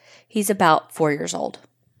Patrick. He's about 4 years old.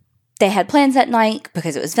 They had plans that night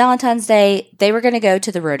because it was Valentine's Day. They were going to go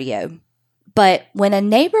to the rodeo. But when a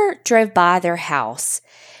neighbor drove by their house,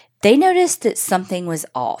 they noticed that something was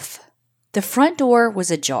off. The front door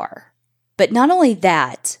was ajar. But not only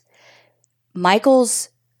that, Michael's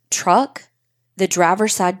truck, the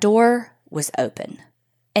driver's side door, was open.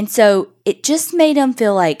 And so it just made them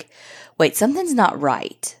feel like, wait, something's not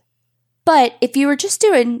right. But if you were just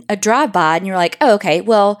doing a drive-by and you're like, oh, okay,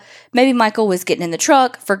 well, maybe Michael was getting in the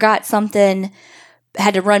truck, forgot something,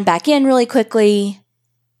 had to run back in really quickly.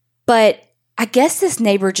 But I guess this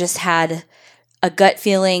neighbor just had a gut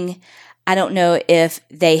feeling. I don't know if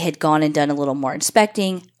they had gone and done a little more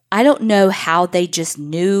inspecting. I don't know how they just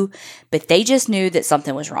knew, but they just knew that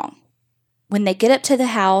something was wrong. When they get up to the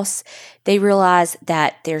house, they realize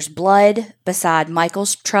that there's blood beside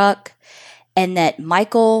Michael's truck and that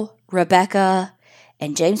Michael, Rebecca,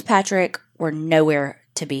 and James Patrick were nowhere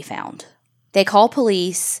to be found. They call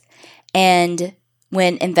police, and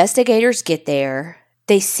when investigators get there,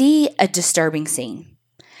 they see a disturbing scene.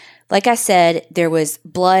 Like I said, there was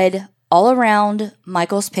blood all around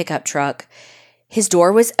Michael's pickup truck. His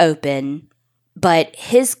door was open, but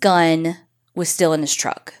his gun was still in his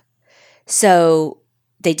truck. So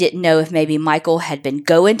they didn't know if maybe Michael had been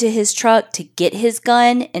going to his truck to get his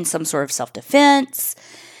gun in some sort of self-defense.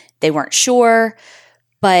 They weren't sure,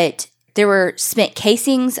 but there were spent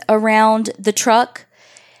casings around the truck.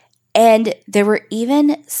 And there were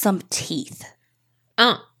even some teeth.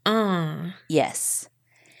 Yes.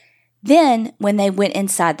 Then, when they went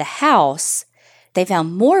inside the house, they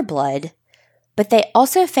found more blood, but they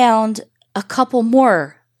also found a couple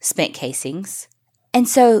more spent casings. And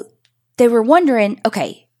so they were wondering,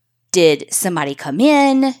 okay, did somebody come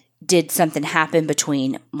in? Did something happen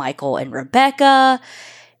between Michael and Rebecca?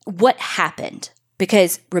 What happened?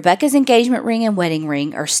 Because Rebecca's engagement ring and wedding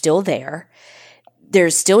ring are still there.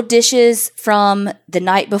 There's still dishes from the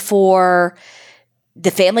night before.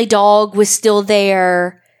 The family dog was still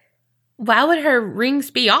there. Why would her rings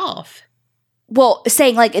be off? Well,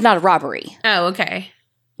 saying like not a robbery. Oh, okay.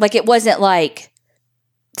 Like it wasn't like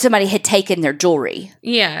somebody had taken their jewelry.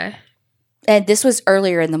 Yeah. And this was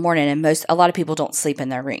earlier in the morning, and a lot of people don't sleep in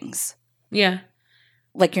their rings. Yeah.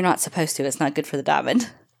 Like you're not supposed to. It's not good for the diamond.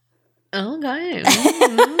 Okay.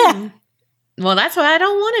 Well, that's why I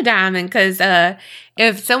don't want a diamond, because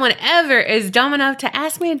if someone ever is dumb enough to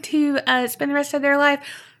ask me to spend the rest of their life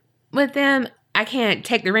with them, I can't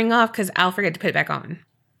take the ring off because I'll forget to put it back on.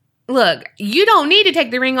 Look, you don't need to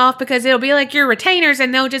take the ring off because it'll be like your retainers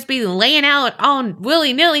and they'll just be laying out on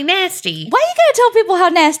willy-nilly nasty. Why are you going to tell people how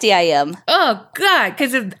nasty I am? Oh, God,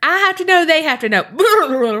 because if I have to know, they have to know.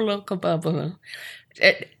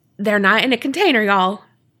 They're not in a container, y'all.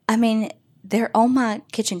 I mean, they're on my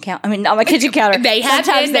kitchen counter. I mean, not my kitchen counter. They have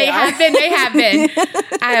been. They have been.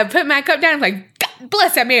 I have put my cup down. I'm like, God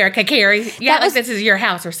bless America, Carrie. Yeah, like this is your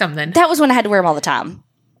house or something. That was when I had to wear them all the time.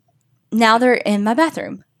 Now they're in my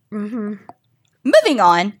bathroom. Mm-hmm. Moving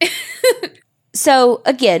on. So,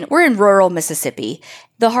 again, we're in rural Mississippi.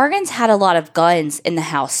 The Hargans had a lot of guns in the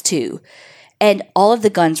house, too. And all of the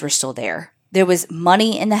guns were still there. There was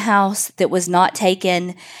money in the house that was not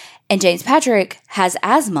taken. And James Patrick has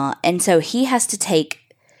asthma. And so he has to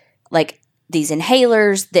take, like, these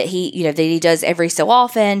inhalers that he does every so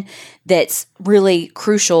often. That's really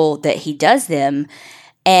crucial that he does them.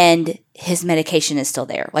 And his medication is still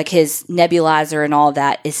there. Like his nebulizer and all of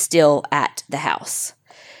that is still at the house.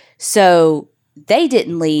 So they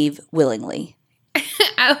didn't leave willingly.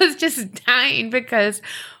 I was just dying because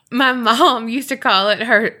my mom used to call it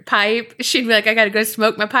her pipe. She'd be like, I got to go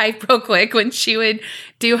smoke my pipe real quick when she would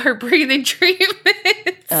do her breathing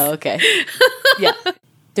treatments. Oh, okay. Yeah.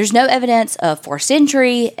 There's no evidence of forced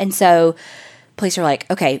entry. And so police are like,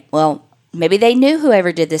 okay, well, maybe they knew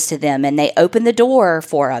whoever did this to them and they opened the door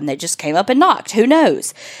for them. They just came up and knocked. Who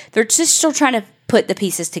knows? They're just still trying to put the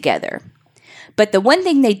pieces together. But the one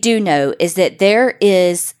thing they do know is that there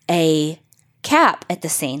is a cap at the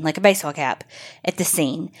scene, like a baseball cap at the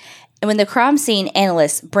scene. And when the crime scene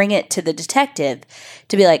analysts bring it to the detective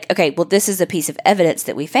to be like, okay, well, this is a piece of evidence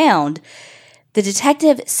that we found, the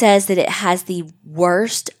detective says that it has the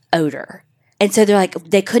worst odor. And so they're like,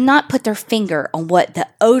 they could not put their finger on what the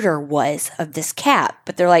odor was of this cap,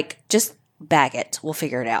 but they're like, just bag it. We'll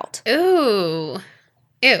figure it out. Ooh.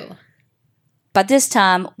 Ew. By this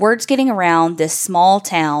time, word's getting around this small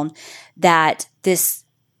town that this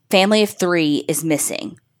family of 3 is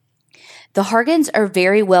missing. The Hargans are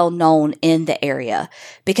very well known in the area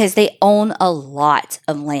because they own a lot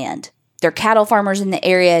of land. They're cattle farmers in the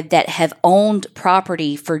area that have owned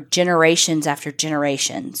property for generations after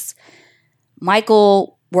generations.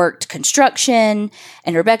 Michael worked construction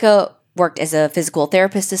and Rebecca worked as a physical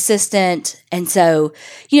therapist assistant. And so,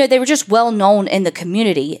 they were just well known in the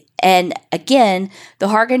community. And again, the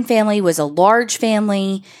Hargan family was a large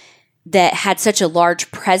family that had such a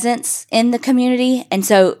large presence in the community. And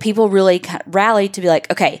so people really rallied to be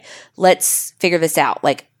like, okay, let's figure this out.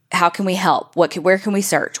 Like, how can we help? Where can we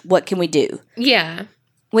search? What can we do? Yeah.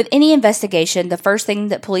 With any investigation, the first thing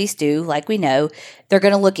that police do, like we know, they're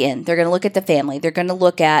going to look in. They're going to look at the family. They're going to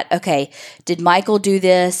look at, okay, did Michael do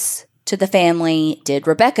this to the family? Did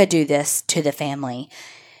Rebecca do this to the family?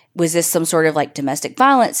 Was this some sort of like domestic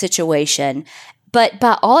violence situation? But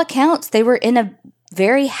by all accounts, they were in a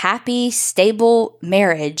very happy, stable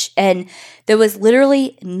marriage. And there was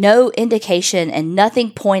literally no indication and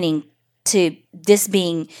nothing pointing to this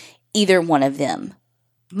being either one of them.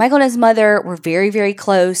 Michael and his mother were very, very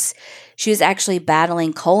close. She was actually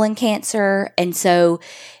battling colon cancer. And so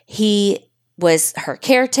he was her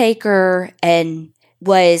caretaker and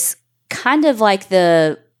was kind of like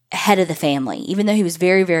the head of the family, even though he was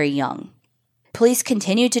very, very young. Police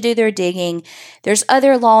continue to do their digging. There's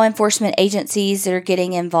other law enforcement agencies that are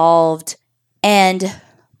getting involved. And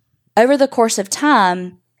over the course of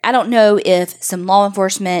time, I don't know if some law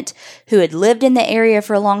enforcement who had lived in the area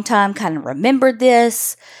for a long time kind of remembered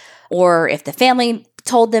this, or if the family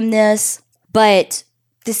told them this, but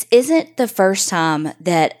this isn't the first time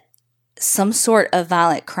that some sort of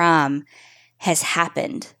violent crime has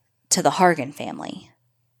happened to the Hargan family.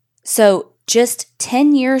 So just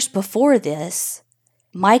 10 years before this,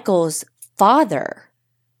 Michael's father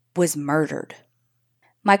was murdered.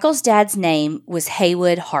 Michael's dad's name was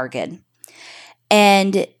Haywood Hargan.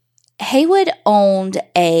 And Haywood owned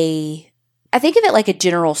I think of it like a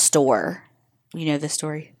general store. You know the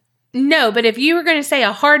story? No, but if you were going to say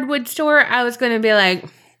a hardwood store, I was going to be like...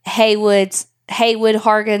 Haywood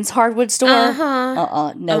Hargan's hardwood store?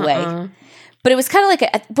 No way. But it was kind of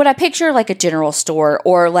like what I picture like a general store,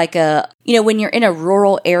 or like when you're in a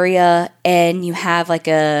rural area and you have like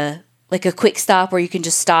a quick stop where you can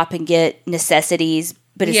just stop and get necessities,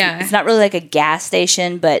 but it's not really like a gas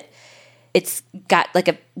station, but it's got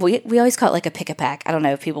like we always call it like a pick-a-pack. I don't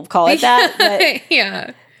know if people call it that. But,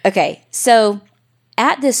 yeah. Okay, so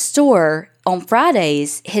at this store on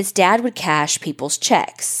Fridays, his dad would cash people's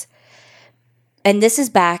checks. And this is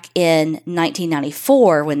back in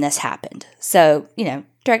 1994 when this happened. So,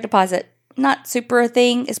 direct deposit, not super a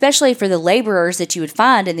thing, especially for the laborers that you would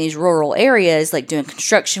find in these rural areas, like doing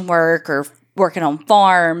construction work or working on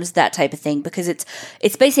farms, that type of thing, because it's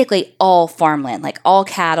basically all farmland, like all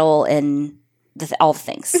cattle and all the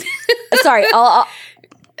things. Sorry, all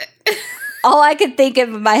I could think of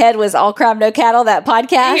in my head was All Crime No Cattle, that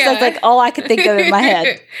podcast. Yeah. That's like all I could think of in my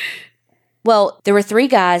head. Well, there were 3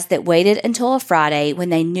 guys that waited until a Friday when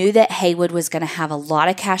they knew that Haywood was going to have a lot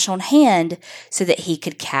of cash on hand so that he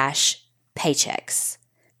could cash paychecks.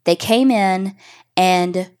 They came in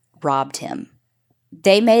and robbed him.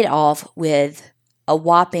 They made off with a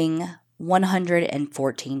whopping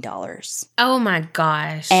 $114. Oh my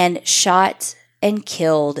gosh. And shot and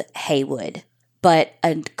killed Haywood. But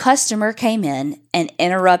a customer came in and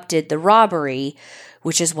interrupted the robbery,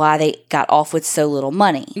 which is why they got off with so little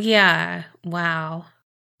money. Yeah. Wow.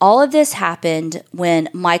 All of this happened when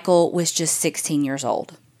Michael was just 16 years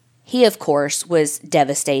old. He, of course, was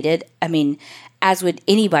devastated. I mean, as would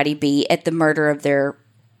anybody be at the murder of their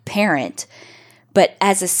parent. But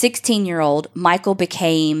as a 16-year-old, Michael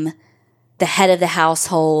became the head of the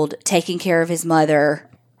household, taking care of his mother.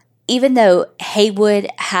 Even though Haywood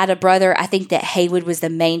had a brother, I think that Haywood was the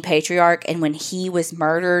main patriarch. And when he was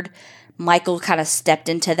murdered, Michael kind of stepped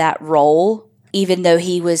into that role, even though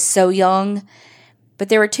he was so young. But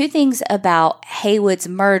there were 2 things about Haywood's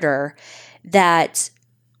murder that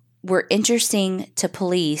were interesting to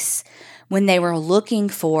police when they were looking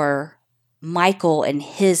for Michael and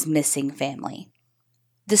his missing family.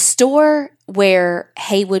 The store where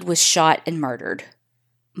Haywood was shot and murdered,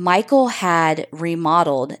 Michael had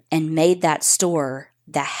remodeled and made that store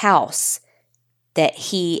the house that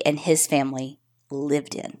he and his family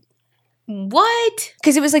lived in. What?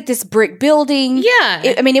 Because it was like this brick building. Yeah.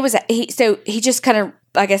 He just kind of,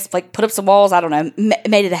 I guess, like put up some walls. I don't know,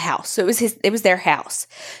 made it a house. So it was their house.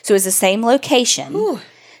 So it was the same location. Ooh.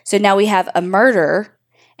 So now we have a murder,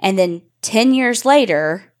 and then 10 years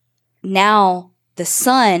later, now the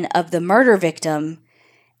son of the murder victim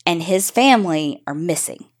and his family are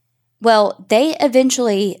missing. Well, they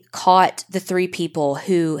eventually caught the 3 people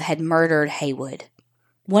who had murdered Haywood.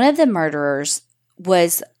 One of the murderers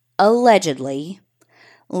was allegedly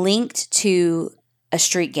linked to a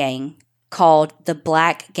street gang called the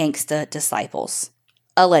Black Gangsta Disciples.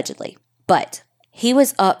 Allegedly. But he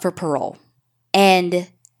was up for parole. And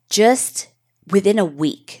just within a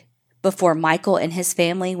week before Michael and his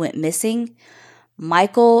family went missing,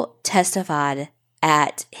 Michael testified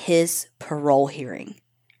at his parole hearing.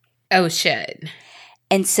 Oh, shit.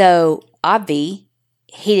 And so, he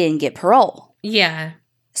didn't get parole. Yeah.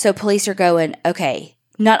 So police are going, okay,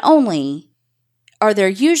 not only are there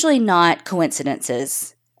usually not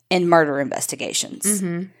coincidences in murder investigations.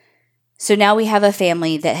 Mm-hmm. So now we have a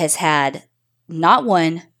family that has had not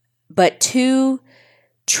 1, but 2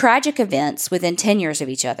 tragic events within 10 years of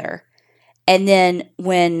each other. And then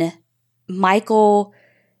when Michael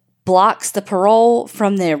blocks the parole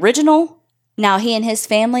from the original, now he and his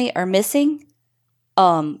family are missing.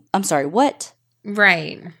 I'm sorry, what?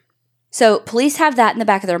 Right. So police have that in the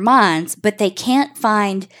back of their minds, but they can't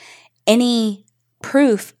find any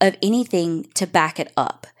proof of anything to back it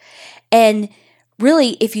up. And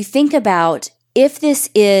really, if you think about if this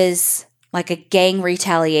is like a gang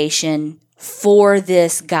retaliation for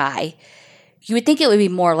this guy, you would think it would be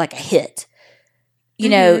more like a hit.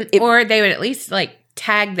 Or they would at least like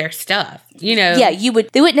tag their stuff, Yeah, they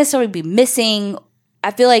wouldn't necessarily be missing.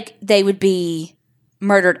 I feel like they would be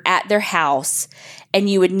murdered at their house, and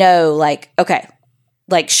you would know, like, okay,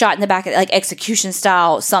 like shot in the back, like execution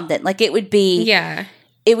style, something. Like it would be,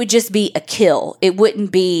 it would just be a kill. It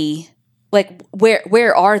wouldn't be like,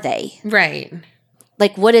 where are they? Right.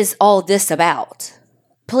 Like, what is all this about?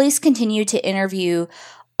 Police continue to interview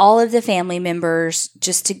all of the family members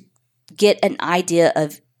just to get an idea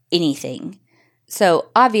of anything. So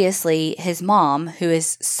obviously his mom, who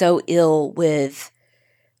is so ill with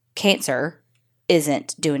cancer,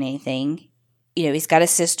 isn't doing anything. You know, he's got a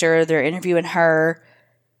sister. They're interviewing her,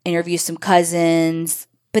 interview some cousins.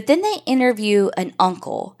 But then they interview an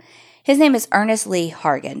uncle. His name is Ernest Lee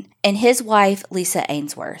Hargan, and his wife, Lisa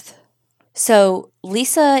Ainsworth. So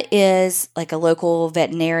Lisa is like a local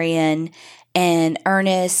veterinarian, and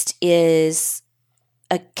Ernest is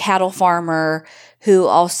a cattle farmer who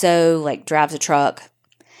also like drives a truck.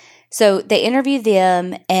 So they interview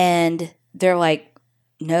them, and they're like,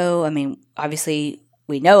 no, I mean, obviously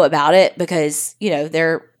we know about it because, you know,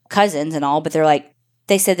 they're cousins and all, but they're like,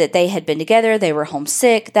 they said that they had been together, they were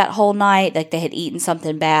homesick that whole night, like they had eaten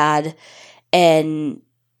something bad, and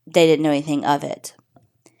they didn't know anything of it.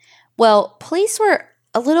 Well, police were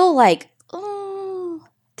a little like, oh,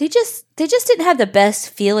 they just didn't have the best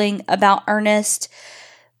feeling about Ernest,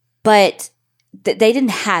 but they didn't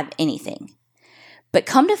have anything. But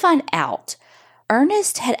come to find out,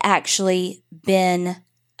 Ernest had actually been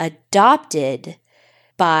adopted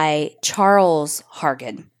by Charles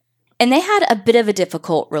Hargan. And they had a bit of a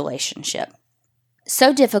difficult relationship.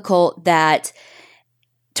 So difficult that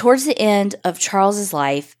towards the end of Charles's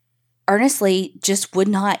life, Ernest Lee just would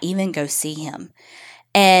not even go see him.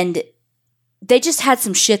 And they just had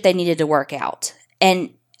some shit they needed to work out.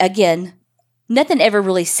 And again, nothing ever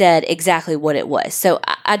really said exactly what it was. So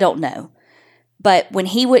I don't know. But when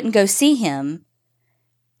he wouldn't go see him,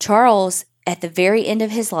 Charles, at the very end of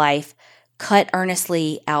his life, cut Ernest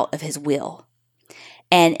Lee out of his will.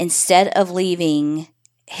 And instead of leaving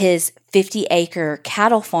his 50-acre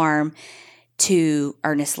cattle farm to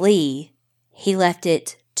Ernest Lee, he left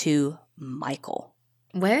it to Michael.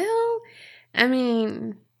 Well, I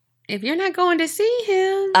mean, if you're not going to see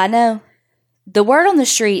him. I know. The word on the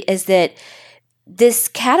street is that this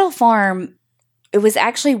cattle farm, it was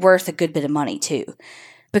actually worth a good bit of money too,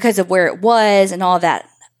 because of where it was and all that.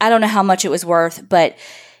 I don't know how much it was worth, but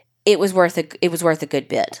it was worth a good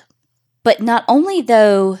bit. But not only,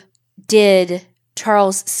 though, did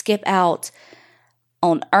Charles skip out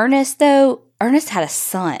on Ernest, though, Ernest had a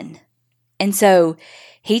son. And so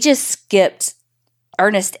he just skipped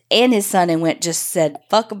Ernest and his son and said,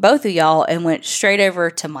 fuck both of y'all, and went straight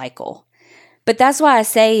over to Michael. But that's why I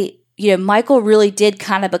say, you know, Michael really did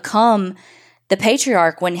kind of become the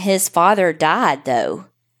patriarch when his father died, though.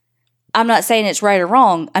 I'm not saying it's right or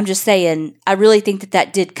wrong. I'm just saying I really think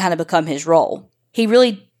that did kind of become his role. He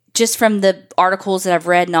really, just from the articles that I've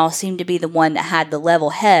read and all, seemed to be the one that had the level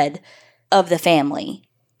head of the family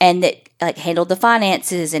and that like handled the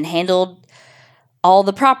finances and handled all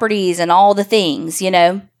the properties and all the things, you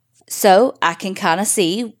know. So I can kind of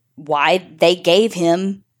see why they gave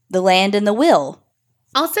him the land and the will.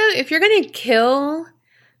 Also, if you're going to kill,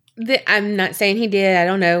 I'm not saying he did. I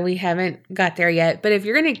don't know. We haven't got there yet. But if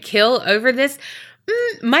you're going to kill over this,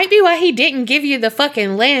 might be why he didn't give you the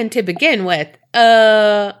fucking land to begin with.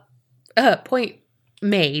 Point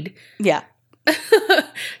made. Yeah.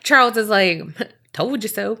 Charles is like, told you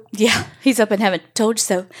so. Yeah. He's up in heaven. Told you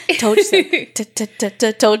so. Told you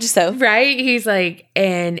so. Told you so. Right? He's like,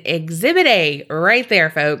 an exhibit A right there,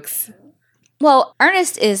 folks. Well,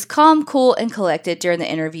 Ernest is calm, cool, and collected during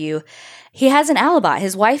the interview. He has an alibi.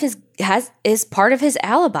 His wife is part of his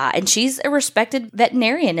alibi, and she's a respected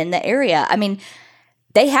veterinarian in the area. I mean,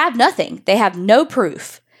 they have nothing. They have no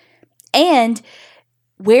proof. And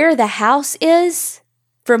where the house is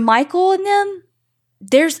for Michael and them,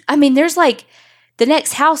 there's like the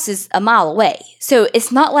next house is a mile away. So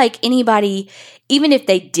it's not like anybody, even if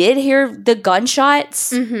they did hear the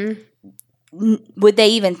gunshots, would they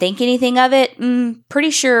even think anything of it?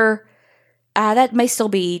 Pretty sure that may still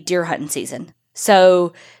be deer hunting season.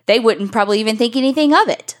 So they wouldn't probably even think anything of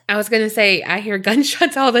it. I was going to say, I hear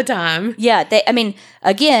gunshots all the time. Yeah.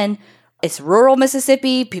 Again, it's rural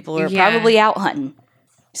Mississippi. People are probably out hunting.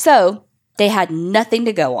 So they had nothing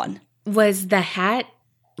to go on. Was the hat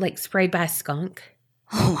like sprayed by a skunk?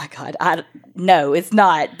 Oh my God. No, it's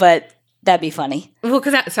not, but that'd be funny. Well,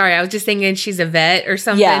 because I was just thinking she's a vet or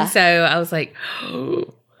something. Yeah. So I was like,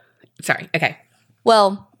 oh, sorry. Okay.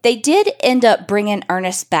 Well, they did end up bringing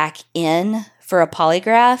Ernest back in for a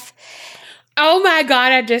polygraph. Oh my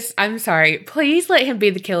God. I'm sorry. Please let him be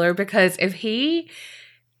the killer, because if he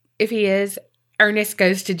is, Ernest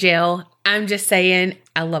goes to jail. I'm just saying,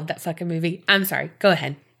 I love that fucking movie. I'm sorry. Go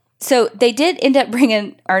ahead. So they did end up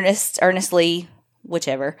bringing Ernest Lee,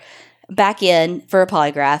 whichever, back in for a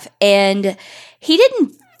polygraph. And he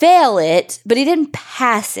didn't fail it, but he didn't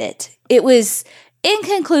pass it. It was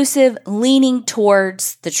inconclusive, leaning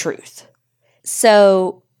towards the truth.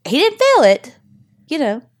 So he didn't fail it. You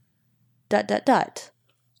know, ...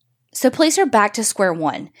 So police are back to square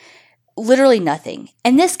one. Literally nothing.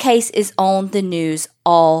 And this case is on the news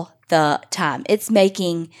all the time. It's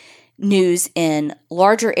making news in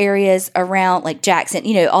larger areas around like Jackson,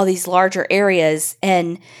 you know, all these larger areas.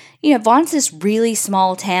 And, you know, Vaughn's this really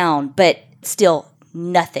small town, but still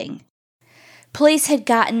nothing. Police had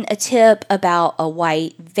gotten a tip about a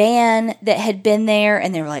white van that had been there,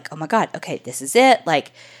 and they were like, oh my God, okay, this is it.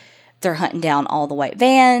 Like, they're hunting down all the white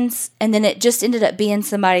vans. And then it just ended up being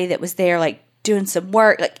somebody that was there, like, doing some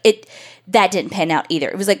work. Like, that didn't pan out either.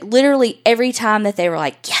 It was like literally every time that they were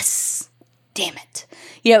like, yes, damn it.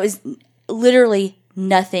 You know, it was literally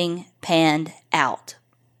nothing panned out.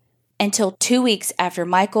 Until 2 weeks after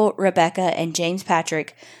Michael, Rebecca, and James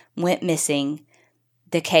Patrick went missing,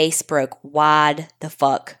 the case broke wide the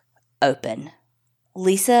fuck open.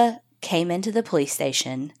 Lisa came into the police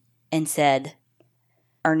station and said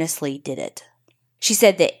Ernest Lee did it. She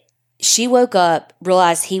said that she woke up,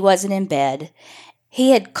 realized he wasn't in bed.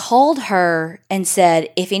 He had called her and said,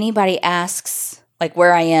 if anybody asks, like,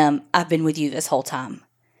 where I am, I've been with you this whole time.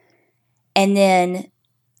 And then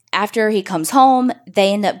after he comes home,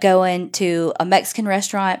 they end up going to a Mexican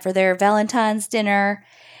restaurant for their Valentine's dinner.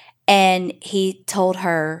 And he told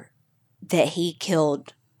her that he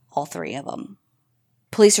killed all three of them.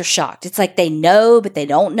 Police are shocked. It's like they know, but they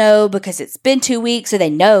don't know because it's been 2 weeks, so they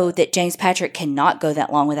know that James Patrick cannot go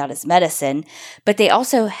that long without his medicine. But they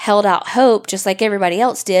also held out hope, just like everybody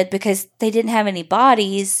else did, because they didn't have any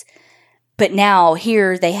bodies. But now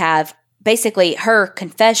here they have basically her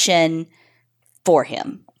confession for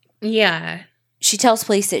him. Yeah. She tells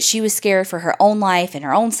police that she was scared for her own life and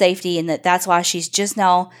her own safety, and that's why she's just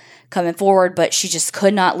now coming forward, but she just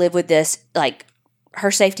could not live with this. Like,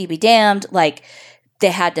 her safety be damned. Like, they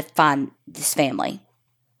had to find this family.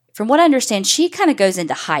 From what I understand, she kind of goes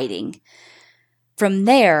into hiding. From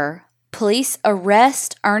there, police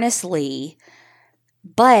arrest Ernest Lee.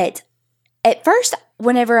 But at first,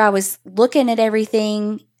 whenever I was looking at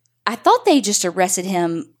everything, I thought they just arrested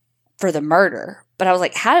him for the murder. But I was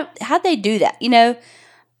like, how'd they do that? You know?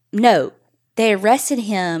 No, they arrested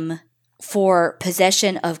him for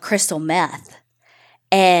possession of crystal meth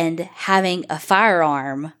and having a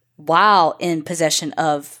firearm while in possession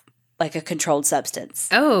of like a controlled substance.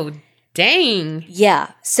 Oh, dang.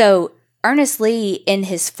 Yeah. So Ernest Lee in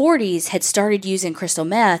his 40s had started using crystal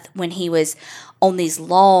meth when he was on these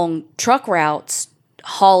long truck routes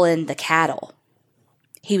hauling the cattle.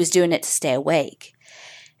 He was doing it to stay awake.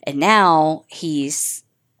 And now he's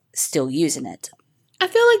still using it. I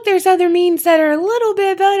feel like there's other means that are a little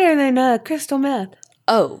bit better than crystal meth.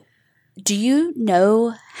 Oh, do you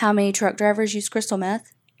know how many truck drivers use crystal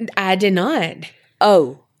meth? I did not.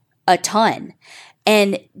 Oh, a ton.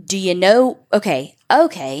 And do you know, okay,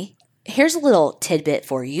 here's a little tidbit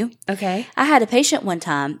for you. Okay. I had a patient one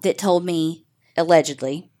time that told me,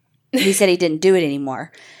 allegedly, he said he didn't do it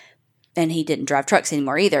anymore. And he didn't drive trucks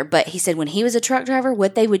anymore either. But he said when he was a truck driver,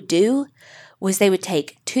 what they would do was they would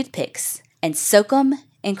take toothpicks and soak them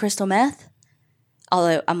in crystal meth.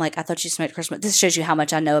 Although I'm like, I thought you smoked crystal meth. This shows you how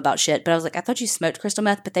much I know about shit. But I was like, I thought you smoked crystal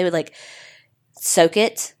meth. But they would like soak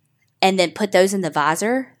it and then put those in the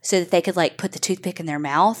visor so that they could like put the toothpick in their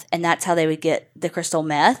mouth. And that's how they would get the crystal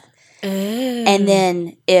meth. And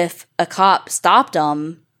then if a cop stopped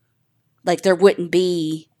them, like there wouldn't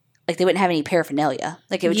be, like they wouldn't have any paraphernalia.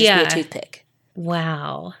 Like it would just be a toothpick.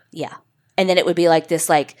 Wow. Yeah. And then it would be like this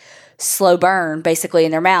like slow burn basically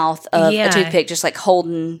in their mouth of a toothpick just like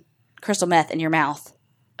holding crystal meth in your mouth.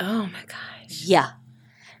 Oh my gosh. Yeah.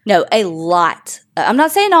 No, a lot. I'm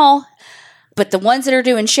not saying all, but the ones that are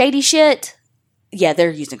doing shady shit, yeah, they're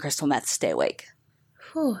using crystal meth to stay awake.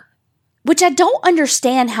 Whew. Which I don't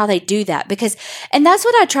understand how they do that because, and that's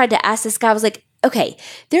what I tried to ask this guy. I was like, okay,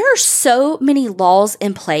 there are so many laws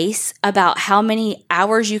in place about how many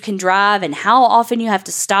hours you can drive and how often you have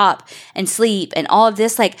to stop and sleep and all of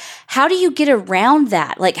this. Like, how do you get around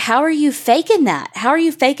that? Like, how are you faking that? How are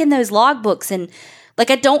you faking those logbooks? And like,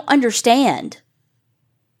 I don't understand.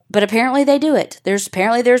 But apparently they do it. There's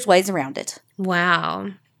ways around it. Wow.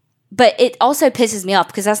 But it also pisses me off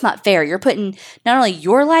because that's not fair. You're putting not only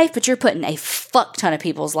your life, but you're putting a fuck ton of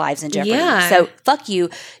people's lives in jeopardy. Yeah. So fuck you.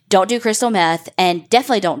 Don't do crystal meth and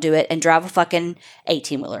definitely don't do it and drive a fucking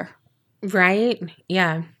 18-wheeler. Right?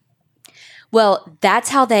 Yeah. Well, that's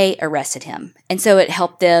how they arrested him. And so it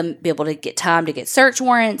helped them be able to get time to get search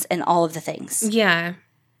warrants and all of the things. Yeah.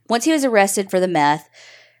 Once he was arrested for the meth,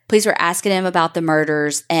 police were asking him about the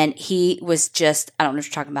murders and he was just, I don't know what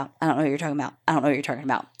you're talking about. I don't know what you're talking about. I don't know what you're talking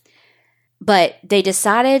about. But they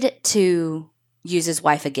decided to use his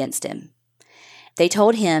wife against him. They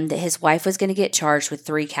told him that his wife was going to get charged with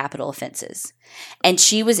 3 capital offenses, and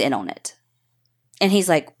she was in on it. And he's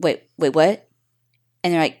like, wait, what?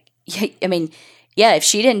 And they're like, yeah, if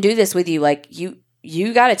she didn't do this with you, like,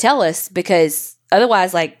 you got to tell us, because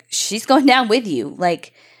otherwise, like, she's going down with you.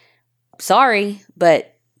 Like, sorry,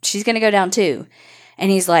 but she's going to go down too.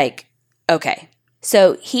 And he's like, okay.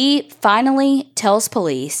 So he finally tells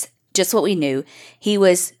police just what we knew. He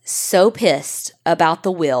was so pissed about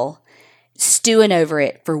the will, stewing over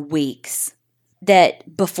it for weeks,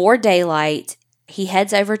 that before daylight, he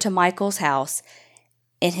heads over to Michael's house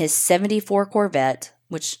in his 74 Corvette,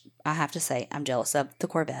 which I have to say, I'm jealous of the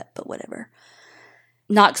Corvette, but whatever.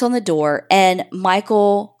 Knocks on the door, and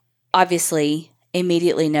Michael obviously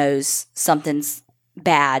immediately knows something's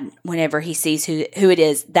bad whenever he sees who it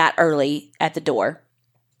is that early at the door.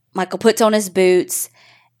 Michael puts on his boots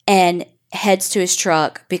and heads to his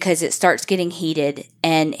truck because it starts getting heated,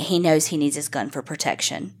 and he knows he needs his gun for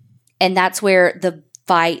protection. And that's where the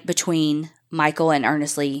fight between Michael and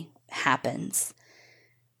Ernest Lee happens.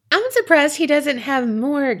 I'm surprised he doesn't have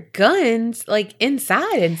more guns, like,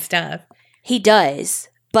 inside and stuff. He does.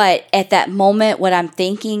 But at that moment, what I'm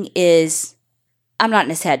thinking is, I'm not in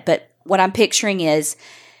his head, but what I'm picturing is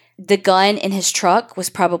the gun in his truck was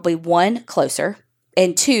probably 1, closer,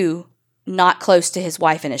 and 2, not close to his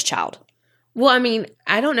wife and his child. Well, I mean,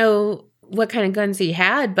 I don't know what kind of guns he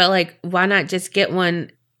had, but, like, why not just get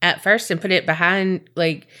one at first and put it behind,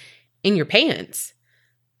 like, in your pants,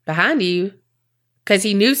 behind you? Because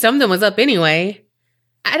he knew something was up anyway.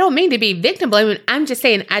 I don't mean to be victim blaming. I'm just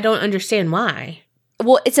saying I don't understand why.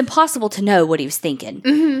 Well, it's impossible to know what he was thinking.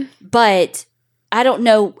 Mm-hmm. But I don't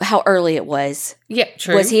know how early it was. Yeah,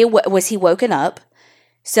 true. Was he woken up?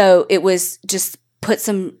 So it was just put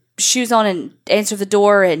some shoes on and answer the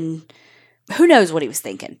door, and who knows what he was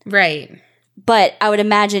thinking. Right. But I would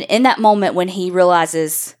imagine in that moment when he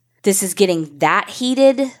realizes this is getting that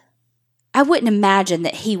heated, I wouldn't imagine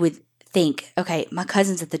that he would think, okay, my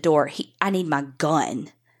cousin's at the door. I need my gun.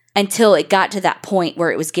 Until it got to that point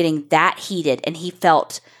where it was getting that heated and he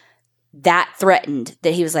felt that threatened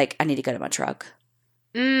that he was like, I need to go to my truck.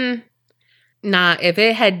 Nah, if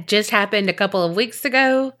it had just happened a couple of weeks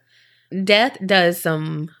ago, death does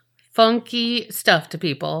some funky stuff to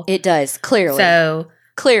people. It does, clearly. So,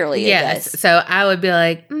 clearly yes, it does. So I would be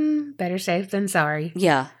like, better safe than sorry.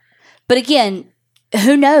 Yeah. But again,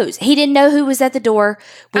 who knows? He didn't know who was at the door,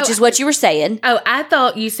 which is what you were saying. Oh, I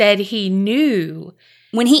thought you said he knew.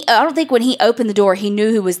 I don't think when he opened the door, he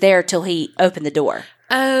knew who was there till he opened the door.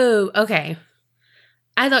 Oh, okay.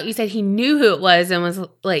 I thought you said he knew who it was and was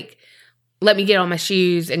like, let me get on my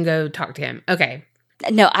shoes and go talk to him. Okay.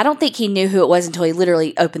 No, I don't think he knew who it was until he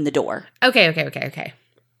literally opened the door. Okay.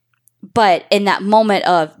 But in that moment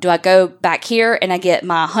of, do I go back here and I get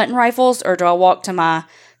my hunting rifles, or do I walk to my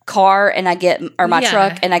car and I get, or my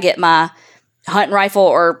truck and I get my hunting rifle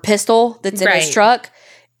or pistol that's in his truck?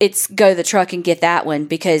 It's go to the truck and get that one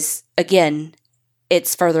because, again,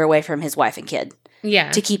 it's further away from his wife and kid.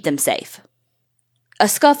 Yeah. To keep them safe. A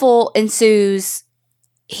scuffle ensues.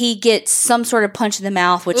 He gets some sort of punch in the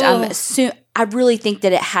mouth, which I really think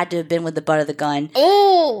that it had to have been with the butt of the gun.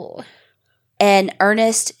 Oh. And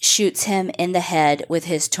Ernest shoots him in the head with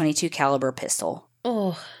his .22 caliber pistol.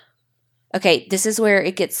 Oh. Okay, this is where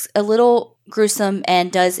it gets a little gruesome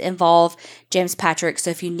and does involve James Patrick, so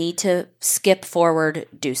if you need to skip forward,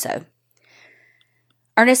 do so.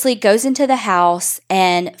 Ernest Lee goes into the house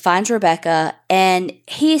and finds Rebecca, and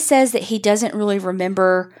he says that he doesn't really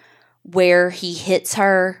remember where he hits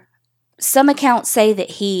her. Some accounts say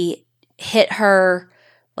that he hit her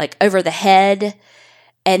like over the head,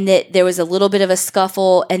 and that there was a little bit of a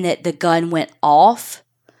scuffle and that the gun went off.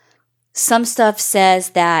 Some stuff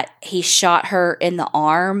says that he shot her in the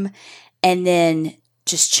arm and then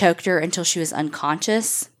just choked her until she was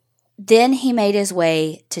unconscious. Then he made his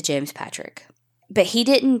way to James Patrick. But he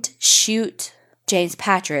didn't shoot James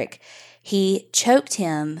Patrick. He choked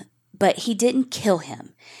him, but he didn't kill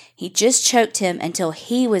him. He just choked him until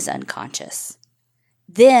he was unconscious.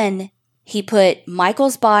 Then he put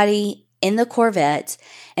Michael's body in the Corvette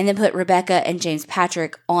and then put Rebecca and James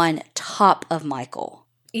Patrick on top of Michael.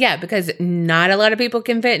 Yeah, because not a lot of people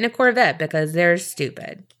can fit in a Corvette because they're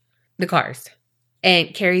stupid. The cars.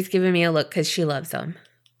 And Carrie's giving me a look because she loves them.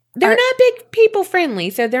 They're not big people friendly,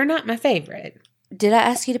 so they're not my favorite. Did I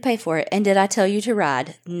ask you to pay for it? And did I tell you to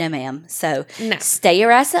ride? No, ma'am. So no. Stay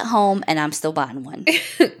your ass at home, and I'm still buying one.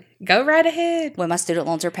 Go right ahead. When my student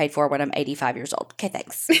loans are paid for when I'm 85 years old. Okay,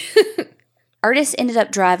 thanks. Ernest ended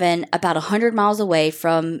up driving about 100 miles away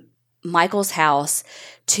from Michael's house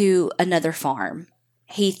to another farm.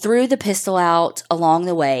 He threw the pistol out along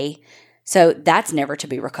the way, So that's never to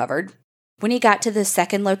be recovered. When he got to the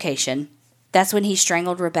second location, that's when he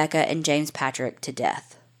strangled Rebecca and James Patrick to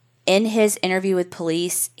death. In his interview with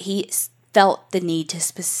police, he felt the need to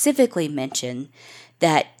specifically mention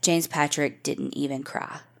that James Patrick didn't even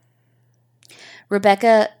cry.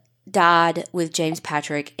 Rebecca died with James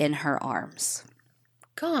Patrick in her arms.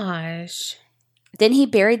 Gosh. Then he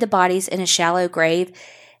buried the bodies in a shallow grave,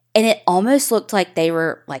 and it almost looked like they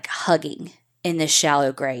were like hugging in this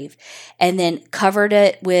shallow grave, and then covered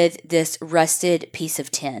it with this rusted piece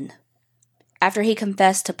of tin. After he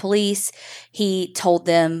confessed to police, he told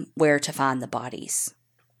them where to find the bodies.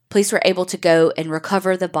 Police were able to go and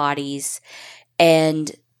recover the bodies,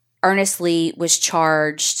 and Ernest Lee was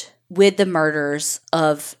charged with the murders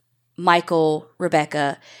of Michael,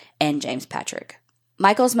 Rebecca, and James Patrick.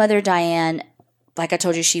 Michael's mother, Diane, like I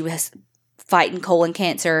told you, she was fighting colon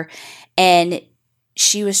cancer, and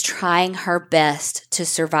she was trying her best to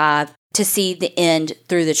survive, to see the end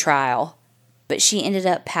through the trial. But she ended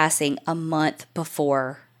up passing a month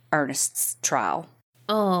before Ernest's trial.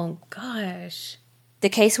 Oh, gosh. The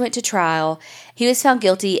case went to trial. He was found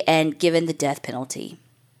guilty and given the death penalty.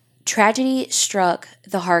 Tragedy struck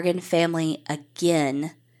the Hargan family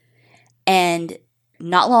again, and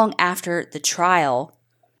not long after the trial,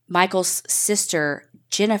 Michael's sister,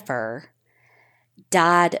 Jennifer,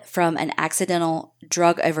 died from an accidental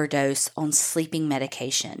drug overdose on sleeping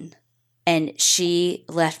medication, and she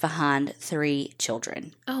left behind 3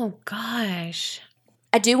 children. Oh, gosh.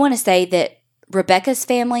 I do want to say that Rebecca's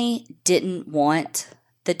family didn't want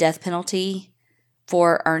the death penalty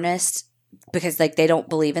for Ernest because they don't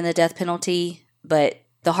believe in the death penalty, but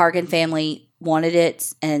the Hargan family wanted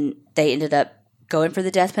it, and they ended up going for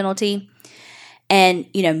the death penalty. And,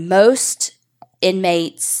 most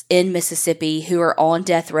inmates in Mississippi who are on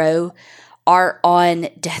death row are on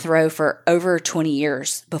death row for over 20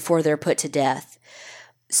 years before they're put to death.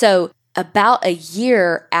 So about a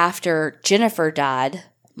year after Jennifer died,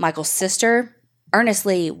 Michael's sister, Ernest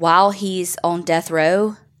Lee, while he's on death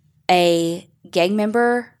row, a gang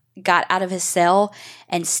member got out of his cell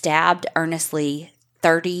and stabbed Ernest Lee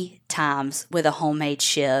 30 times with a homemade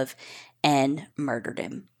shiv and murdered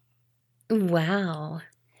him. Wow.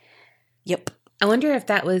 Yep. I wonder if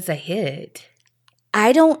that was a hit.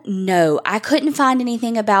 I don't know. I couldn't find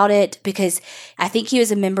anything about it because I think he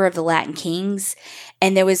was a member of the Latin Kings,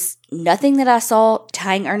 and there was nothing that I saw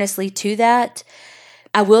tying Ernest Lee to that.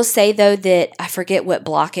 I will say, though, that I forget what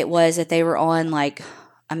block it was that they were on,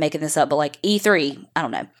 I'm making this up, but E3, I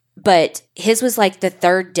don't know. But his was the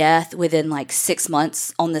third death within 6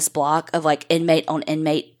 months on this block of inmate on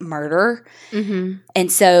inmate murder. Mm-hmm.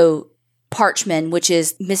 And so Parchman, which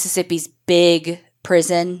is Mississippi's big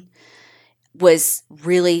prison, was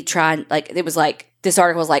really trying, it was this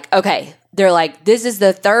article was okay, they're this is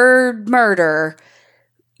the third murder.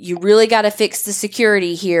 You really got to fix the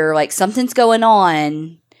security here. Something's going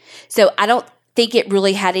on. So I don't think it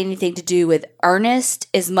really had anything to do with Ernest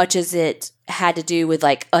as much as it had to do with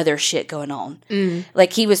other shit going on.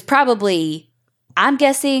 Mm. He was probably, I'm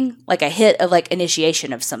guessing, a hit of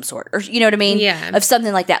initiation of some sort, or you know what I mean? Yeah. Of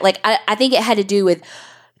something like that. I think it had to do with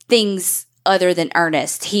things other than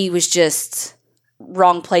Ernest. He was just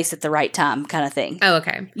wrong place at the right time kind of thing. Oh,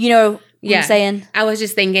 okay. You know what I'm saying? I was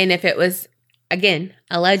just thinking if it was, again,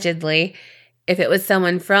 allegedly, if it was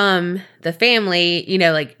someone from the family,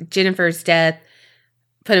 Jennifer's death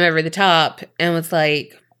put him over the top and was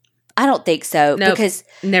I don't think so. Nope, because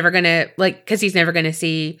never gonna, because he's never gonna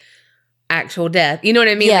see actual death. You know what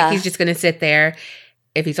I mean? Yeah. He's just gonna sit there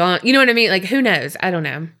if he's on, you know what I mean? Who knows? I don't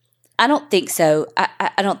know. I don't think so.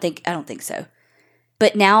 I don't think so.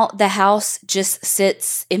 But now the house just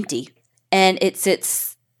sits empty, and it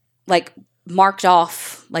sits marked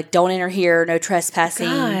off, don't enter here, no trespassing.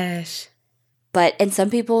 Gosh. And some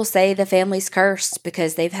people say the family's cursed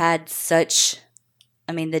because they've had such,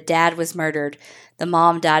 the dad was murdered, the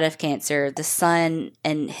mom died of cancer, the son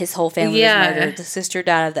and his whole family was murdered, the sister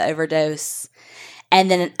died of the overdose. And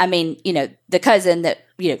then, the cousin that,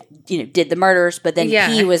 did the murders, but then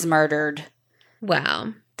he was murdered.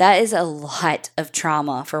 Wow. That is a lot of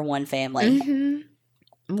trauma for one family.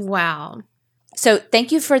 Mm-hmm. Wow. So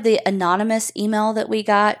thank you for the anonymous email that we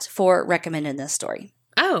got for recommending this story.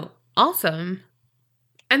 Oh, awesome.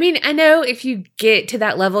 I know if you get to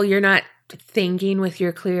that level, you're not thinking with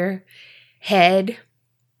your clear head,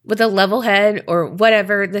 with a level head, or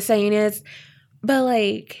whatever the saying is.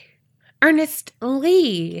 But Ernest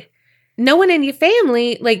Lee, no one in your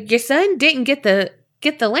family, your son didn't get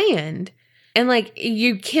the land. And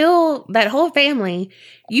you kill that whole family.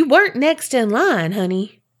 You weren't next in line,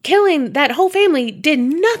 honey. Killing that whole family did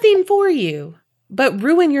nothing for you. but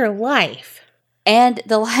ruin your life. And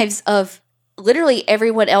the lives of literally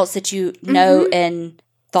everyone else that you know and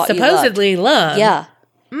thought supposedly you loved. Yeah.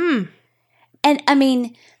 And I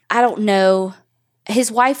mean, I don't know.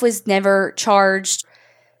 His wife was never charged.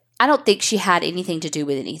 I don't think she had anything to do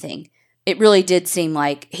with anything. It really did seem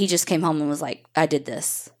like he just came home and was like, I did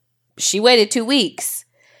this. She waited 2 weeks.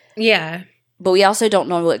 Yeah. But we also don't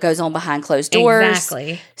know what goes on behind closed doors.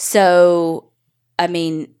 Exactly. So, I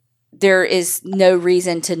mean, there is no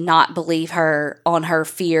reason to not believe her on her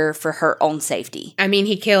fear for her own safety. I mean,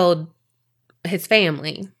 he killed his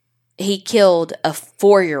family. He killed a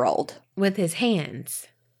 4-year-old. With his hands.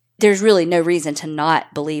 There's really no reason to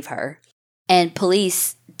not believe her. And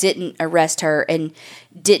police didn't arrest her and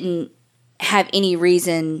didn't have any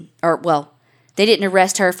reason, or, well, they didn't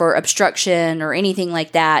arrest her for obstruction or anything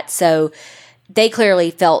like that. So they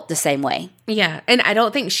clearly felt the same way. Yeah. And I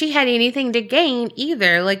don't think she had anything to gain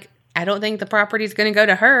either. Like, I don't think the property's going to go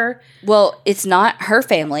to her. Well, it's not her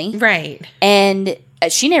family. Right. And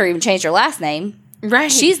she never even changed her last name.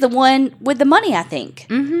 Right. She's the one with the money, I think.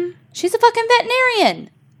 Mm-hmm. She's a fucking veterinarian.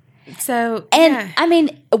 So, and yeah. I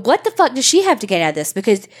mean, what the fuck does she have to gain out of this?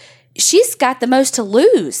 Because she's got the most to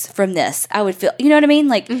lose from this, I would feel. You know what I mean?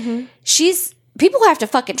 Like, people have to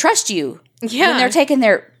fucking trust you when they're taking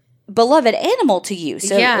their beloved animal to you.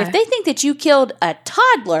 So if they think that you killed a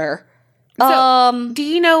toddler, do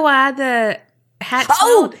you know why the hat?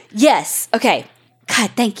 Oh, yes. Okay.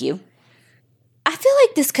 God, thank you. I feel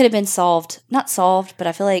like this could have been solved. Not solved, but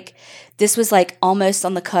I feel like this was like almost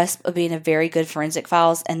on the cusp of being a very good Forensic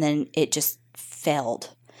Files, and then it just failed.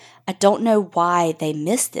 I don't know why they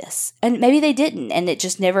missed this. And maybe they didn't, and it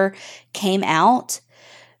just never came out.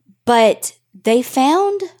 But they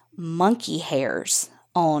found monkey hairs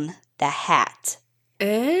on the hat.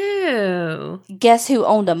 Oh. Guess who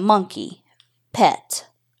owned a monkey pet?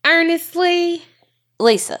 Earnestly?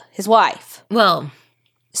 Lisa, his wife. Well.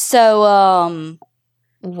 So,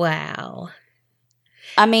 wow.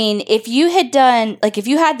 I mean, if you had done, like, if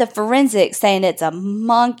you had the forensics saying it's a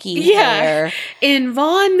monkey hair. In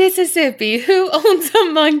Vaughn, Mississippi, who owns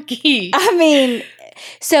a monkey? I mean,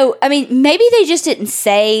 maybe they just didn't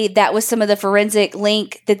say that was some of the forensic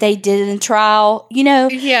link that they did in trial, you know?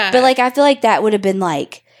 Yeah. But, like, I feel like that would have been,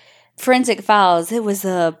 like, Forensic Files. It was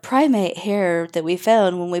a primate hair that we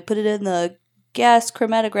found when we put it in the gas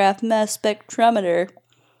chromatograph mass spectrometer.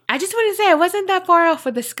 I just want to say I wasn't that far off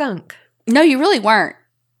with the skunk. No, you really weren't.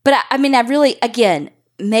 But I really, again,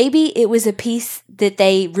 maybe it was a piece that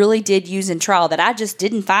they really did use in trial that I just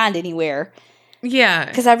didn't find anywhere. Yeah.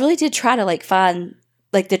 Because I really did try to, like, find,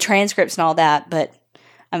 like, the transcripts and all that. But,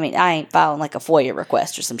 I mean, I ain't filing, like, a FOIA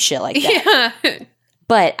request or some shit like that. Yeah.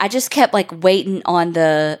 But I just kept, like, waiting on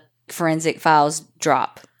the Forensic Files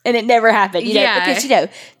drop. And it never happened, you know, because, you know,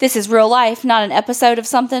 this is real life, not an episode of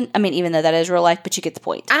something. I mean, even though that is real life, but you get the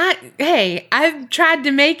point. I've tried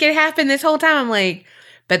to make it happen this whole time. I'm like,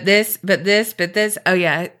 but this. Oh,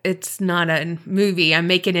 yeah, it's not a movie. I'm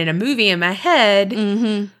making it a movie in my head.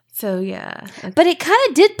 Mm-hmm. So, yeah. But it kind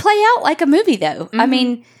of did play out like a movie, though. Mm-hmm. I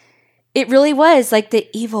mean, it really was like the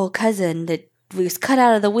evil cousin that was cut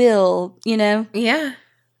out of the will, you know? Yeah.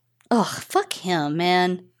 Ugh, fuck him,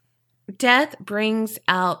 man. Death brings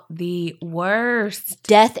out the worst.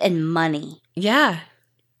 Death and money. Yeah.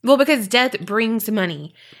 Well, because death brings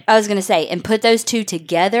money. I was going to say, and put those two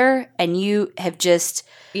together, and you have just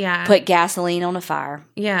put gasoline on a fire.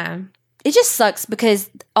 Yeah. It just sucks because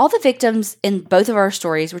all the victims in both of our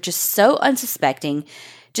stories were just so unsuspecting,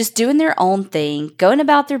 just doing their own thing, going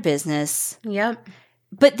about their business. Yep.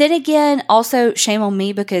 But then again, also shame on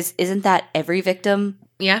me because isn't that every victim?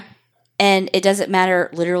 Yeah. And it doesn't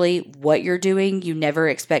matter literally what you're doing. You never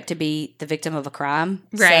expect to be the victim of a crime.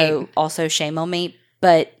 Right. So also shame on me.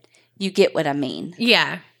 But you get what I mean.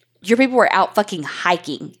 Yeah. Your people were out fucking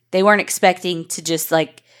hiking. They weren't expecting to just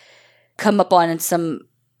like come up on some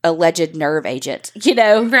alleged nerve agent, you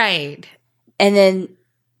know? Right. And then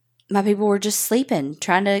my people were just sleeping,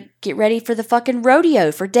 trying to get ready for the fucking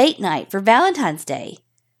rodeo, for date night, for Valentine's Day.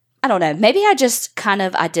 I don't know. Maybe I just kind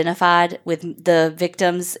of identified with the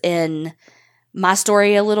victims in my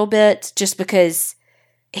story a little bit just because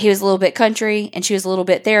he was a little bit country and she was a little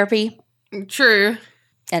bit therapy. True.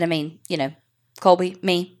 And I mean, you know, Colby,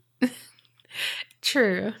 me.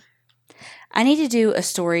 True. I need to do a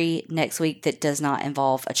story next week that does not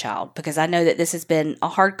involve a child because I know that this has been a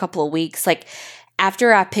hard couple of weeks. Like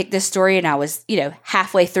after I picked this story and I was, you know,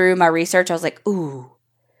 halfway through my research, I was like, ooh.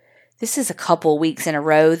 This is a couple weeks in a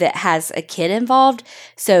row that has a kid involved.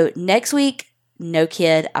 So next week, no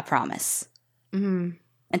kid, I promise. Mm-hmm.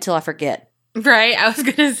 Until I forget. Right? I was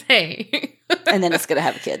going to say. And then it's going to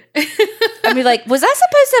have a kid. I mean, like, was I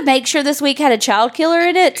supposed to make sure this week had a child killer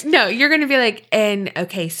in it? No, you're going to be like, and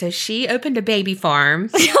okay, so she opened a baby farm.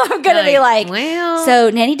 I'm going to be like, well. so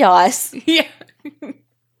Nanny Doss. Yeah.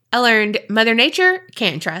 I learned Mother Nature,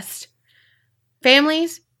 can't trust.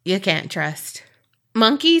 Families, you can't trust.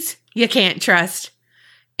 Monkeys, you can't trust.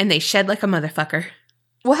 And they shed like a motherfucker.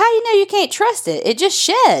 Well, how do you know you can't trust it? It just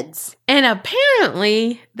sheds. And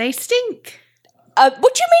apparently, they stink.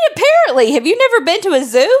 What you mean apparently? Have you never been to a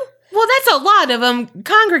zoo? Well, that's a lot of them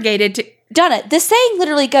congregated to... Donna, the saying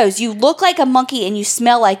literally goes, you look like a monkey and you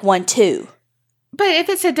smell like one too. But if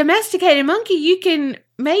it's a domesticated monkey, you can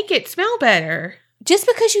make it smell better. Just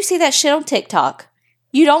because you see that shit on TikTok,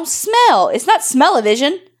 you don't smell. It's not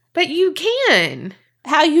smell-o-vision. But you can.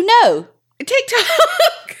 How you know?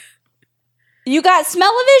 TikTok. You got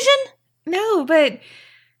smell-o-vision? No, but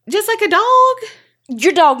just like a dog.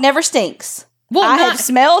 Your dog never stinks. Well, I have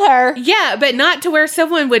smelled her. Yeah, but not to where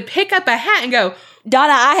someone would pick up a hat and go,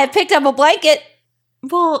 Donna, I have picked up a blanket.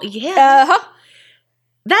 well, yeah. Uh-huh.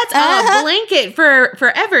 That's a blanket for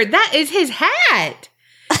forever. That is his hat.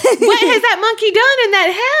 What has that monkey done in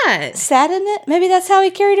that hat? Sat in it? Maybe that's how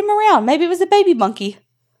he carried him around. Maybe it was a baby monkey.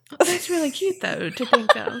 That's really cute, though, to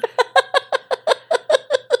think of.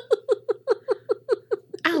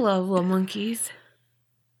 I love little monkeys.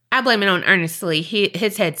 I blame it on Ernestly.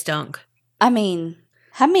 His head stunk. I mean,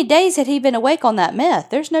 how many days had he been awake on that meth?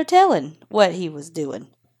 There's no telling what he was doing.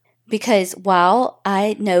 Because while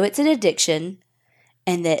I know it's an addiction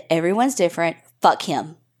and that everyone's different, fuck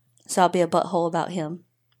him. So I'll be a butthole about him.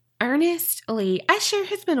 Ernest Lee. I share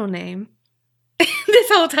his middle name. This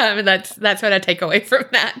whole time, and that's what I take away from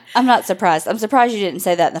that. I'm not surprised. I'm surprised you didn't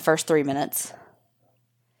say that in the first 3 minutes.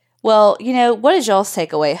 Well, you know, what is y'all's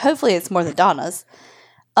takeaway? Hopefully it's more than Donna's.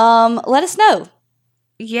 Let us know.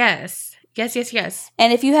 Yes.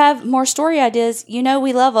 And if you have more story ideas, you know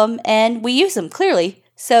we love them and we use them, clearly.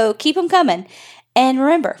 So keep them coming. And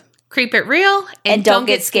remember, Creep it real and don't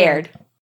get scared.